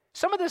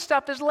 Some of this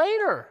stuff is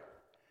later.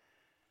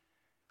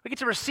 We get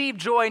to receive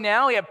joy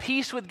now. We have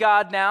peace with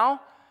God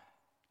now.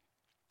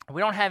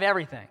 We don't have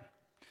everything.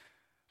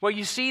 What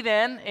you see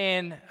then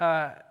in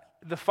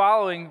the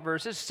following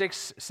verses,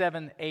 6,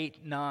 7,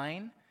 8,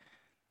 9,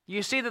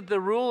 you see that the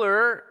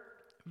ruler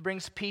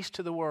brings peace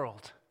to the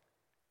world.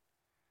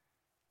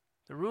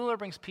 The ruler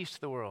brings peace to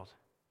the world.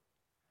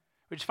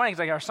 Which is funny, because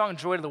like our song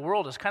 "Joy to the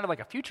World" is kind of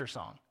like a future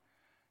song,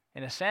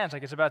 in a sense.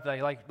 Like it's about the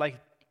like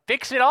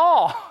fix it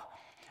all,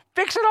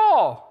 fix it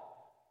all.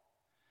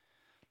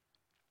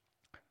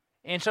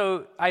 And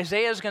so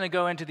Isaiah is going to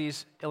go into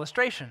these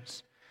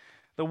illustrations.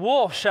 The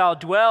wolf shall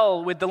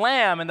dwell with the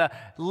lamb, and the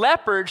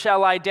leopard shall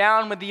lie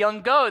down with the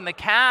young goat, and the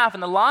calf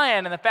and the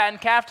lion and the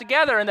fattened calf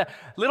together, and the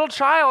little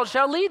child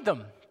shall lead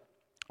them.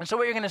 And so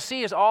what you're going to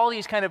see is all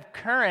these kind of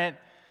current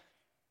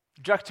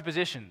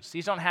juxtapositions.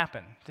 These don't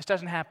happen. This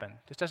doesn't happen.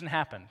 This doesn't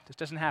happen. This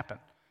doesn't happen.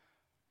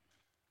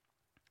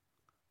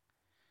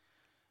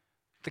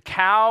 The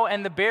cow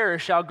and the bear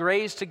shall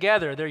graze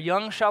together. Their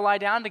young shall lie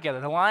down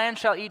together. The lion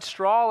shall eat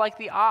straw like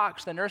the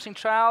ox. The nursing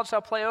child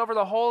shall play over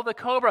the hole of the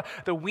cobra.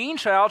 The weaned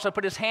child shall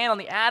put his hand on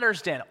the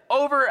adder's den,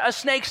 over a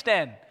snake's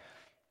den.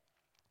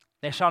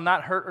 They shall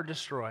not hurt or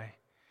destroy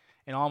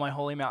in all my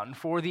holy mountain.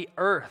 For the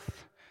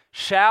earth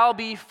shall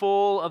be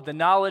full of the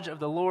knowledge of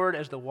the Lord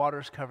as the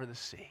waters cover the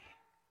sea.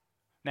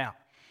 Now,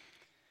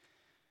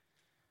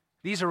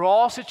 these are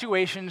all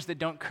situations that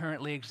don't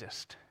currently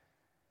exist.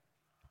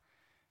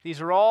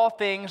 These are all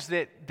things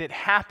that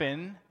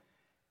happen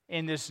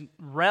in this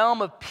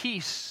realm of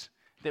peace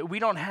that we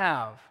don't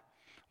have.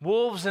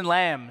 Wolves and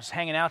lambs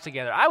hanging out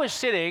together. I was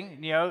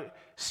sitting,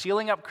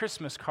 sealing up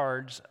Christmas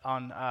cards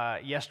on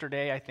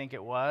yesterday, I think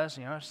it was.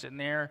 Sitting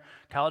there,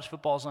 college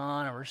football's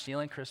on, and we're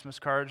sealing Christmas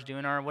cards,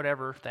 doing our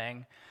whatever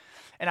thing.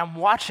 And I'm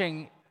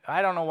watching.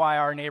 I don't know why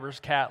our neighbor's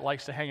cat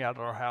likes to hang out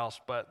at our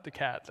house, but the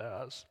cat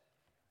does.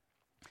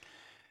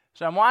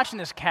 So I'm watching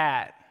this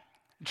cat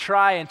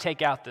try and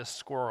take out this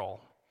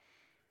squirrel.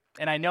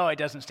 And I know it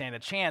doesn't stand a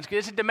chance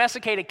because it's a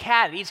domesticated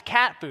cat. It eats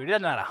cat food. It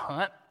doesn't know how to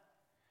hunt.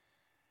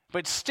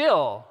 But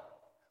still,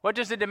 what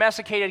does the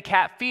domesticated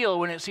cat feel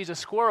when it sees a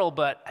squirrel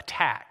but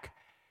attack?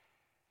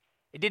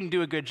 It didn't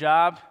do a good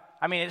job.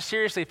 I mean,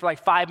 seriously, for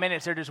like 5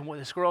 minutes,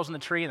 the squirrel's in the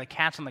tree and the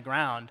cat's on the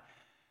ground.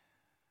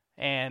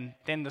 And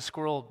then the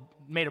squirrel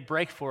made a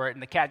break for it,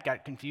 and the cat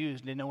got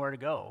confused and didn't know where to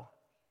go.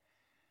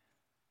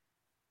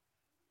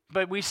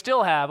 But we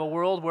still have a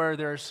world where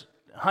there's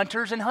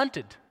hunters and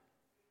hunted,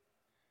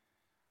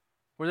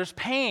 where there's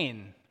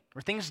pain,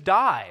 where things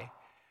die,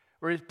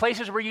 where there's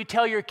places where you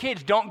tell your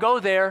kids, don't go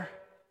there,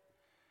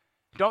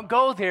 don't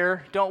go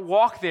there, don't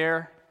walk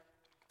there,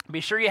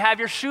 be sure you have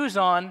your shoes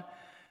on.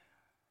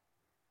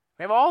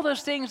 We have all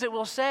those things that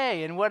we'll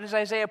say, and what is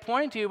Isaiah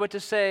pointing to but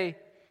to say,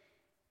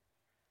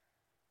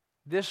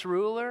 this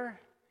ruler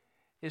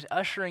is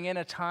ushering in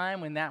a time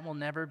when that will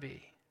never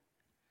be.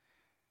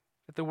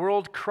 That the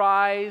world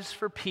cries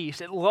for peace.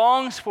 It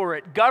longs for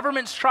it.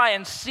 Governments try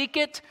and seek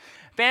it.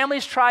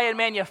 Families try and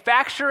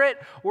manufacture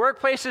it.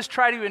 Workplaces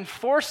try to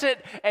enforce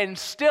it. And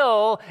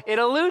still, it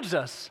eludes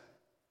us.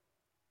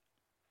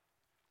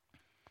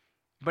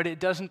 but it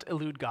doesn't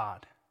elude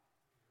God.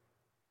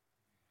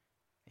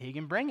 He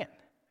can bring it.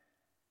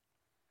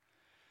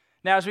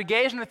 Now, as we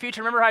gaze into the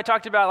future, remember how I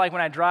talked about like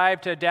when I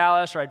drive to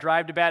Dallas or I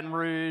drive to Baton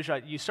Rouge,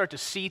 you start to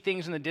see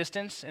things in the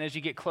distance, and as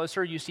you get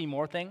closer, you see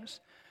more things.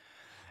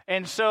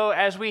 And so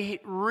as we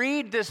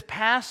read this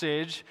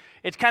passage,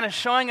 it's kind of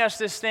showing us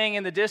this thing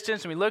in the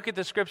distance, and we look at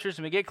the scriptures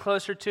and we get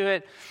closer to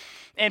it,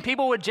 and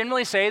people would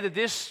generally say that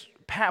this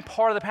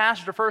part of the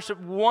passage refers to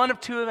one of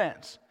two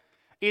events,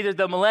 either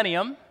the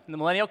millennium, the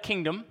millennial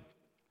kingdom,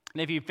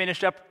 and if you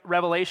finished up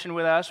Revelation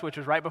with us, which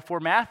was right before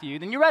Matthew,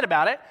 then you read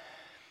about it.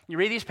 You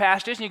read these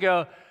passages and you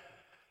go,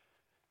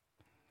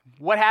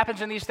 what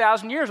happens in these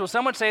 1,000 years? Well,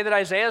 some would say that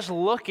Isaiah is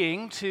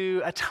looking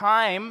to a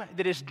time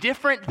that is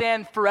different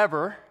than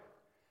forever,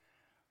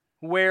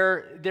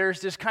 where there's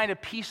this kind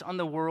of peace on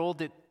the world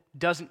that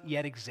doesn't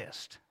yet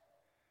exist.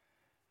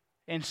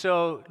 And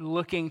so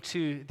looking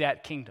to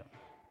that kingdom.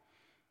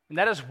 And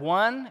that is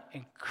one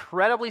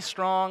incredibly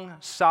strong,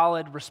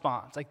 solid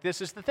response. Like, this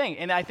is the thing.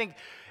 And I think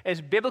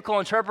as biblical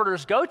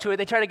interpreters go to it,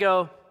 they try to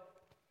go,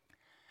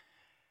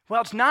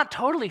 well, it's not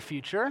totally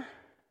future.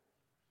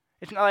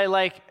 It's not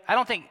like I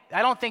don't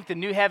think the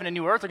new heaven and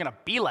new earth are going to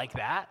be like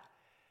that.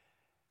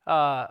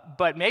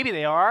 But maybe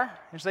they are.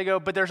 And so they go,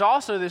 but there's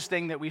also this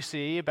thing that we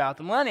see about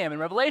the millennium in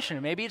Revelation,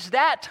 and maybe it's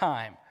that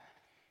time.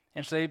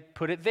 And so they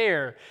put it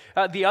there.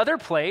 The other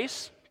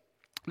place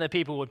that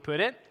people would put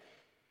it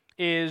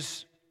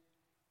is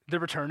the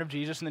return of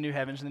Jesus in the new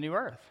heavens and the new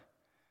earth.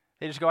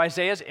 They just go,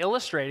 Isaiah's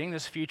illustrating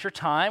this future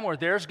time where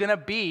there's going to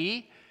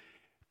be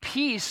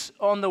peace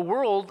on the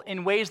world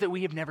in ways that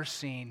we have never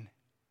seen.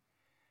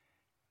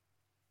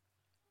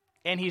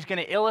 And he's going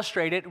to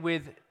illustrate it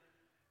with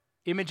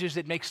images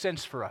that make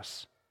sense for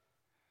us.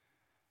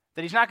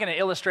 That he's not going to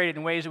illustrate it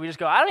in ways that we just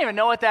go, I don't even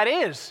know what that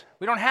is.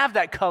 We don't have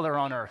that color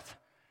on earth.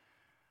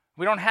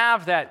 We don't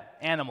have that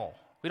animal.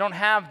 We don't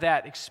have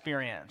that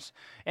experience.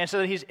 And so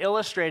that he's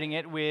illustrating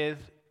it with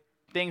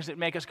things that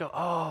make us go,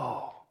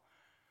 oh,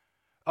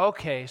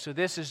 okay, so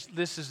this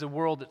is the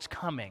world that's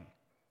coming,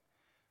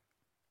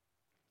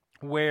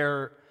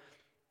 where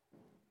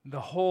the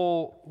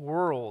whole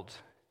world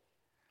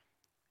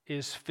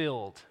is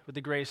filled with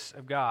the grace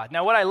of God.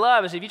 Now, what I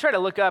love is if you try to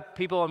look up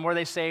people and where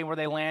they say and where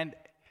they land,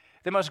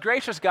 the most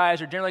gracious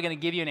guys are generally going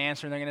to give you an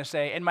answer, and they're going to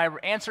say, and my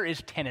answer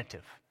is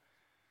tentative.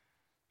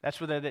 That's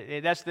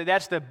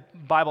the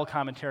Bible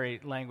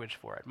commentary language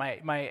for it.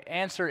 My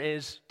answer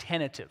is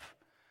tentative,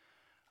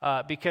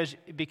 because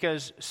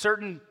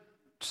certain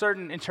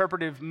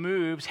interpretive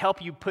moves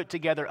help you put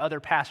together other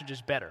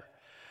passages better.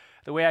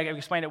 The way I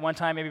explained it one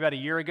time, maybe about a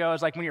year ago,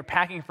 is like when you're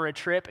packing for a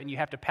trip and you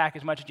have to pack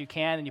as much as you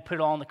can and you put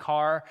it all in the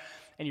car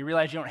and you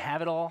realize you don't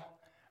have it all,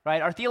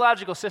 right? Our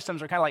theological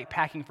systems are kind of like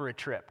packing for a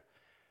trip.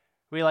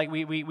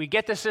 We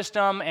get the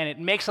system and it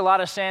makes a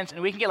lot of sense,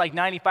 and we can get like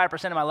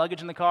 95% of my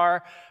luggage in the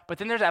car, but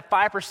then there's that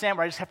 5%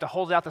 where I just have to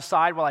hold it out the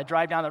side while I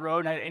drive down the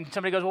road, and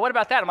somebody goes, well, what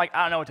about that? I'm like,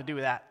 I don't know what to do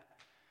with that.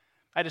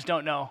 I just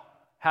don't know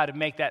how to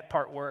make that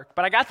part work.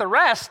 But I got the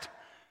rest.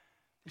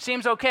 It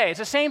seems okay. It's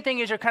the same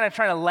thing as you're kind of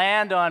trying to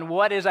land on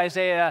what is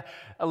Isaiah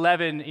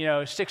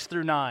 11, 6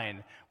 through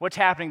 9. What's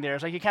happening there?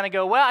 It's like you kind of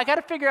go, well, I got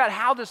to figure out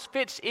how this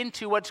fits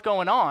into what's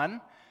going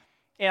on,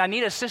 and I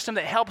need a system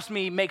that helps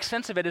me make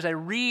sense of it as I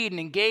read and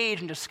engage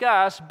and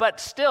discuss, but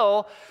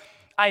still,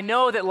 I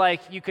know that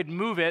like you could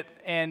move it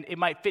and it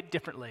might fit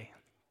differently.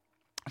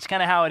 It's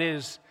kind of how it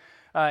is.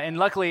 And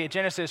luckily at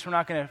Genesis, we're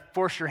not going to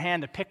force your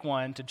hand to pick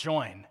one to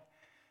join.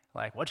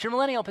 Like, what's your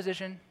millennial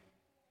position?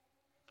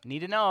 You need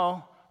to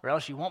know, or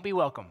else you won't be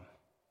welcome.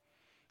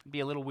 It'd be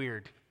a little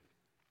weird.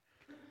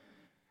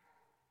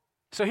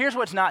 So here's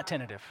what's not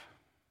tentative.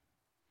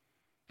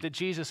 That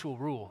Jesus will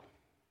rule.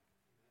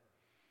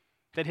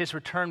 That his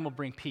return will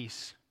bring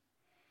peace.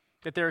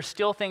 That there are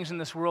still things in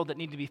this world that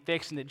need to be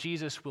fixed, and that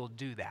Jesus will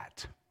do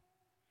that.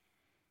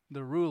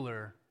 The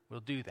ruler will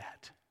do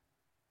that.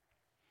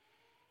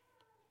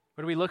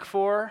 What do we look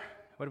for?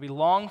 What do we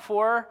long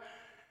for?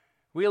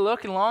 We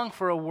look and long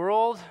for a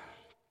world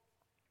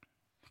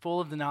full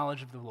of the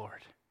knowledge of the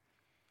Lord.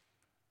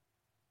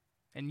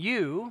 And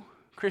you,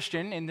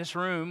 Christian, in this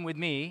room with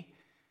me,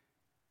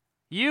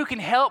 you can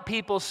help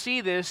people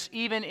see this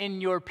even in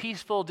your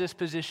peaceful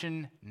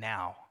disposition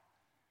now,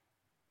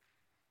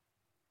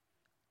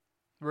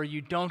 where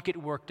you don't get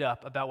worked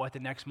up about what the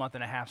next month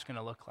and a half is going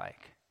to look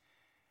like.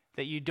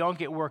 That you don't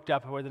get worked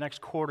up about what the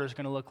next quarter is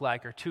going to look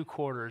like, or 2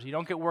 quarters. You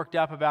don't get worked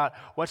up about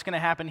what's going to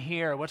happen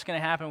here, or what's going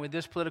to happen with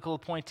this political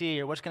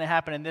appointee, or what's going to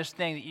happen in this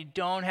thing. That you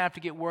don't have to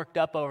get worked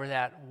up over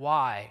that.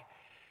 Why?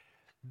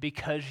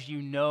 Because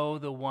you know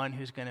the one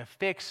who's going to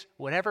fix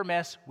whatever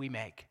mess we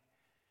make.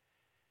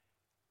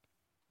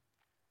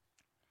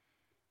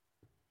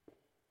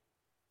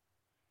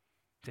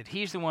 That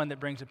he's the one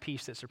that brings a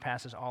peace that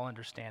surpasses all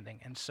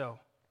understanding. And so,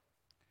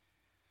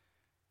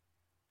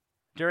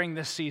 during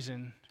this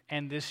season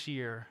and this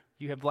year,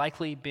 you have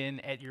likely been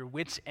at your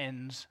wits'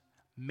 ends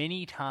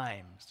many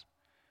times.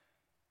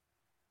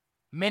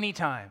 Many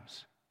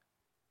times.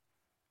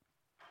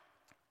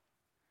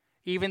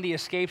 Even the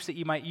escapes that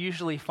you might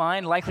usually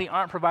find likely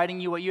aren't providing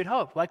you what you'd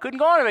hope. Well, I couldn't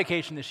go on a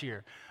vacation this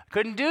year. I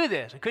couldn't do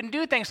this. I couldn't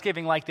do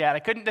Thanksgiving like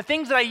that. The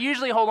things that I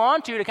usually hold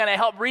on to kind of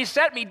help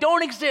reset me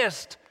don't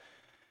exist.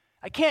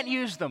 I can't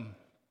use them.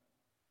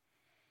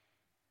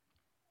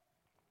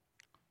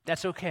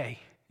 That's okay.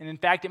 And in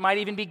fact, it might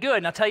even be good.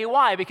 And I'll tell you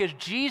why. Because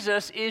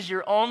Jesus is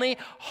your only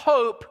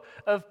hope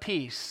of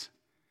peace.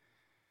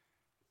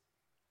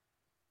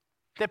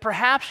 That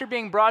perhaps you're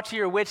being brought to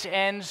your wits'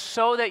 end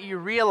so that you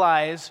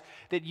realize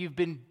that you've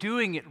been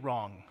doing it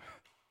wrong.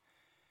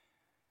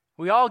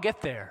 We all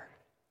get there.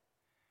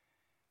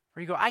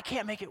 Where you go, I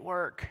can't make it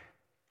work.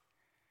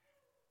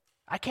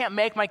 I can't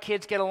make my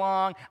kids get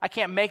along. I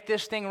can't make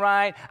this thing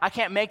right. I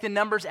can't make the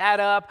numbers add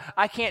up.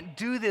 I can't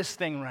do this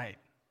thing right.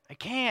 I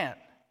can't.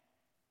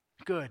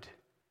 Good.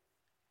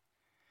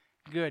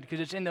 Good, because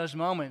it's in those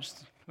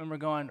moments when we're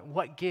going,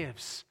 what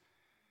gives?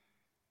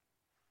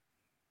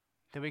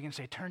 That we can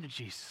say, turn to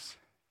Jesus.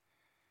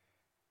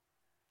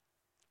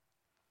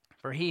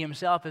 For he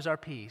himself is our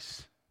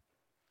peace.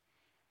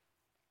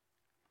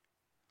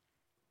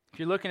 If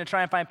you're looking to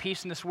try and find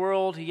peace in this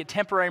world, you get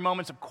temporary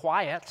moments of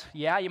quiet.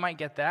 Yeah, you might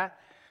get that.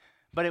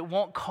 But it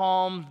won't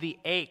calm the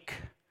ache.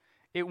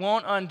 It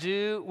won't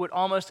undo what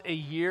almost a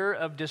year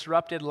of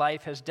disrupted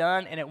life has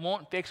done, and it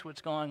won't fix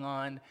what's going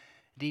on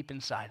deep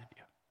inside of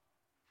you.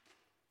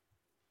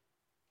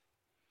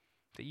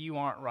 That you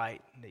aren't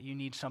right, that you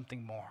need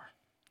something more.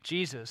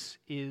 Jesus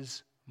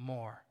is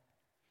more.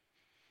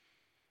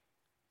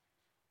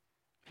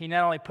 He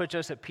not only puts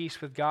us at peace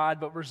with God,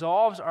 but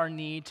resolves our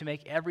need to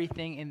make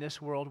everything in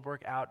this world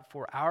work out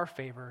for our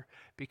favor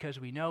because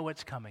we know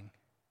what's coming.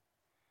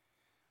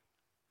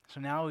 So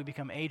now we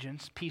become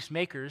agents,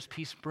 peacemakers,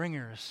 peace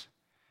bringers.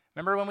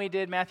 Remember when we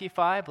did Matthew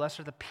 5,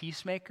 blessed are the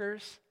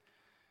peacemakers?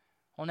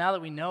 Well, now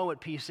that we know what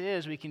peace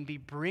is, we can be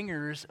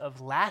bringers of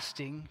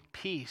lasting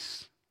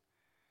peace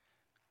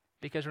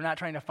because we're not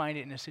trying to find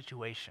it in a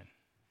situation.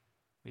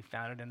 We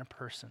found it in a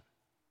person.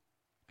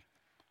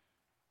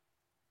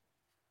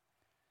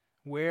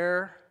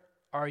 Where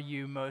are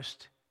you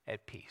most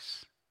at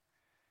peace?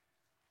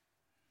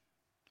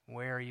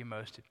 Where are you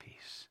most at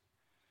peace?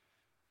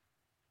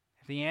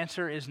 If the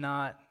answer is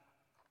not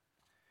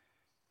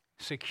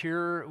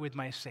secure with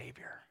my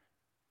Savior,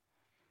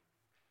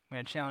 I'm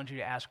going to challenge you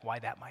to ask why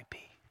that might be.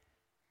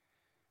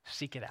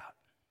 Seek it out.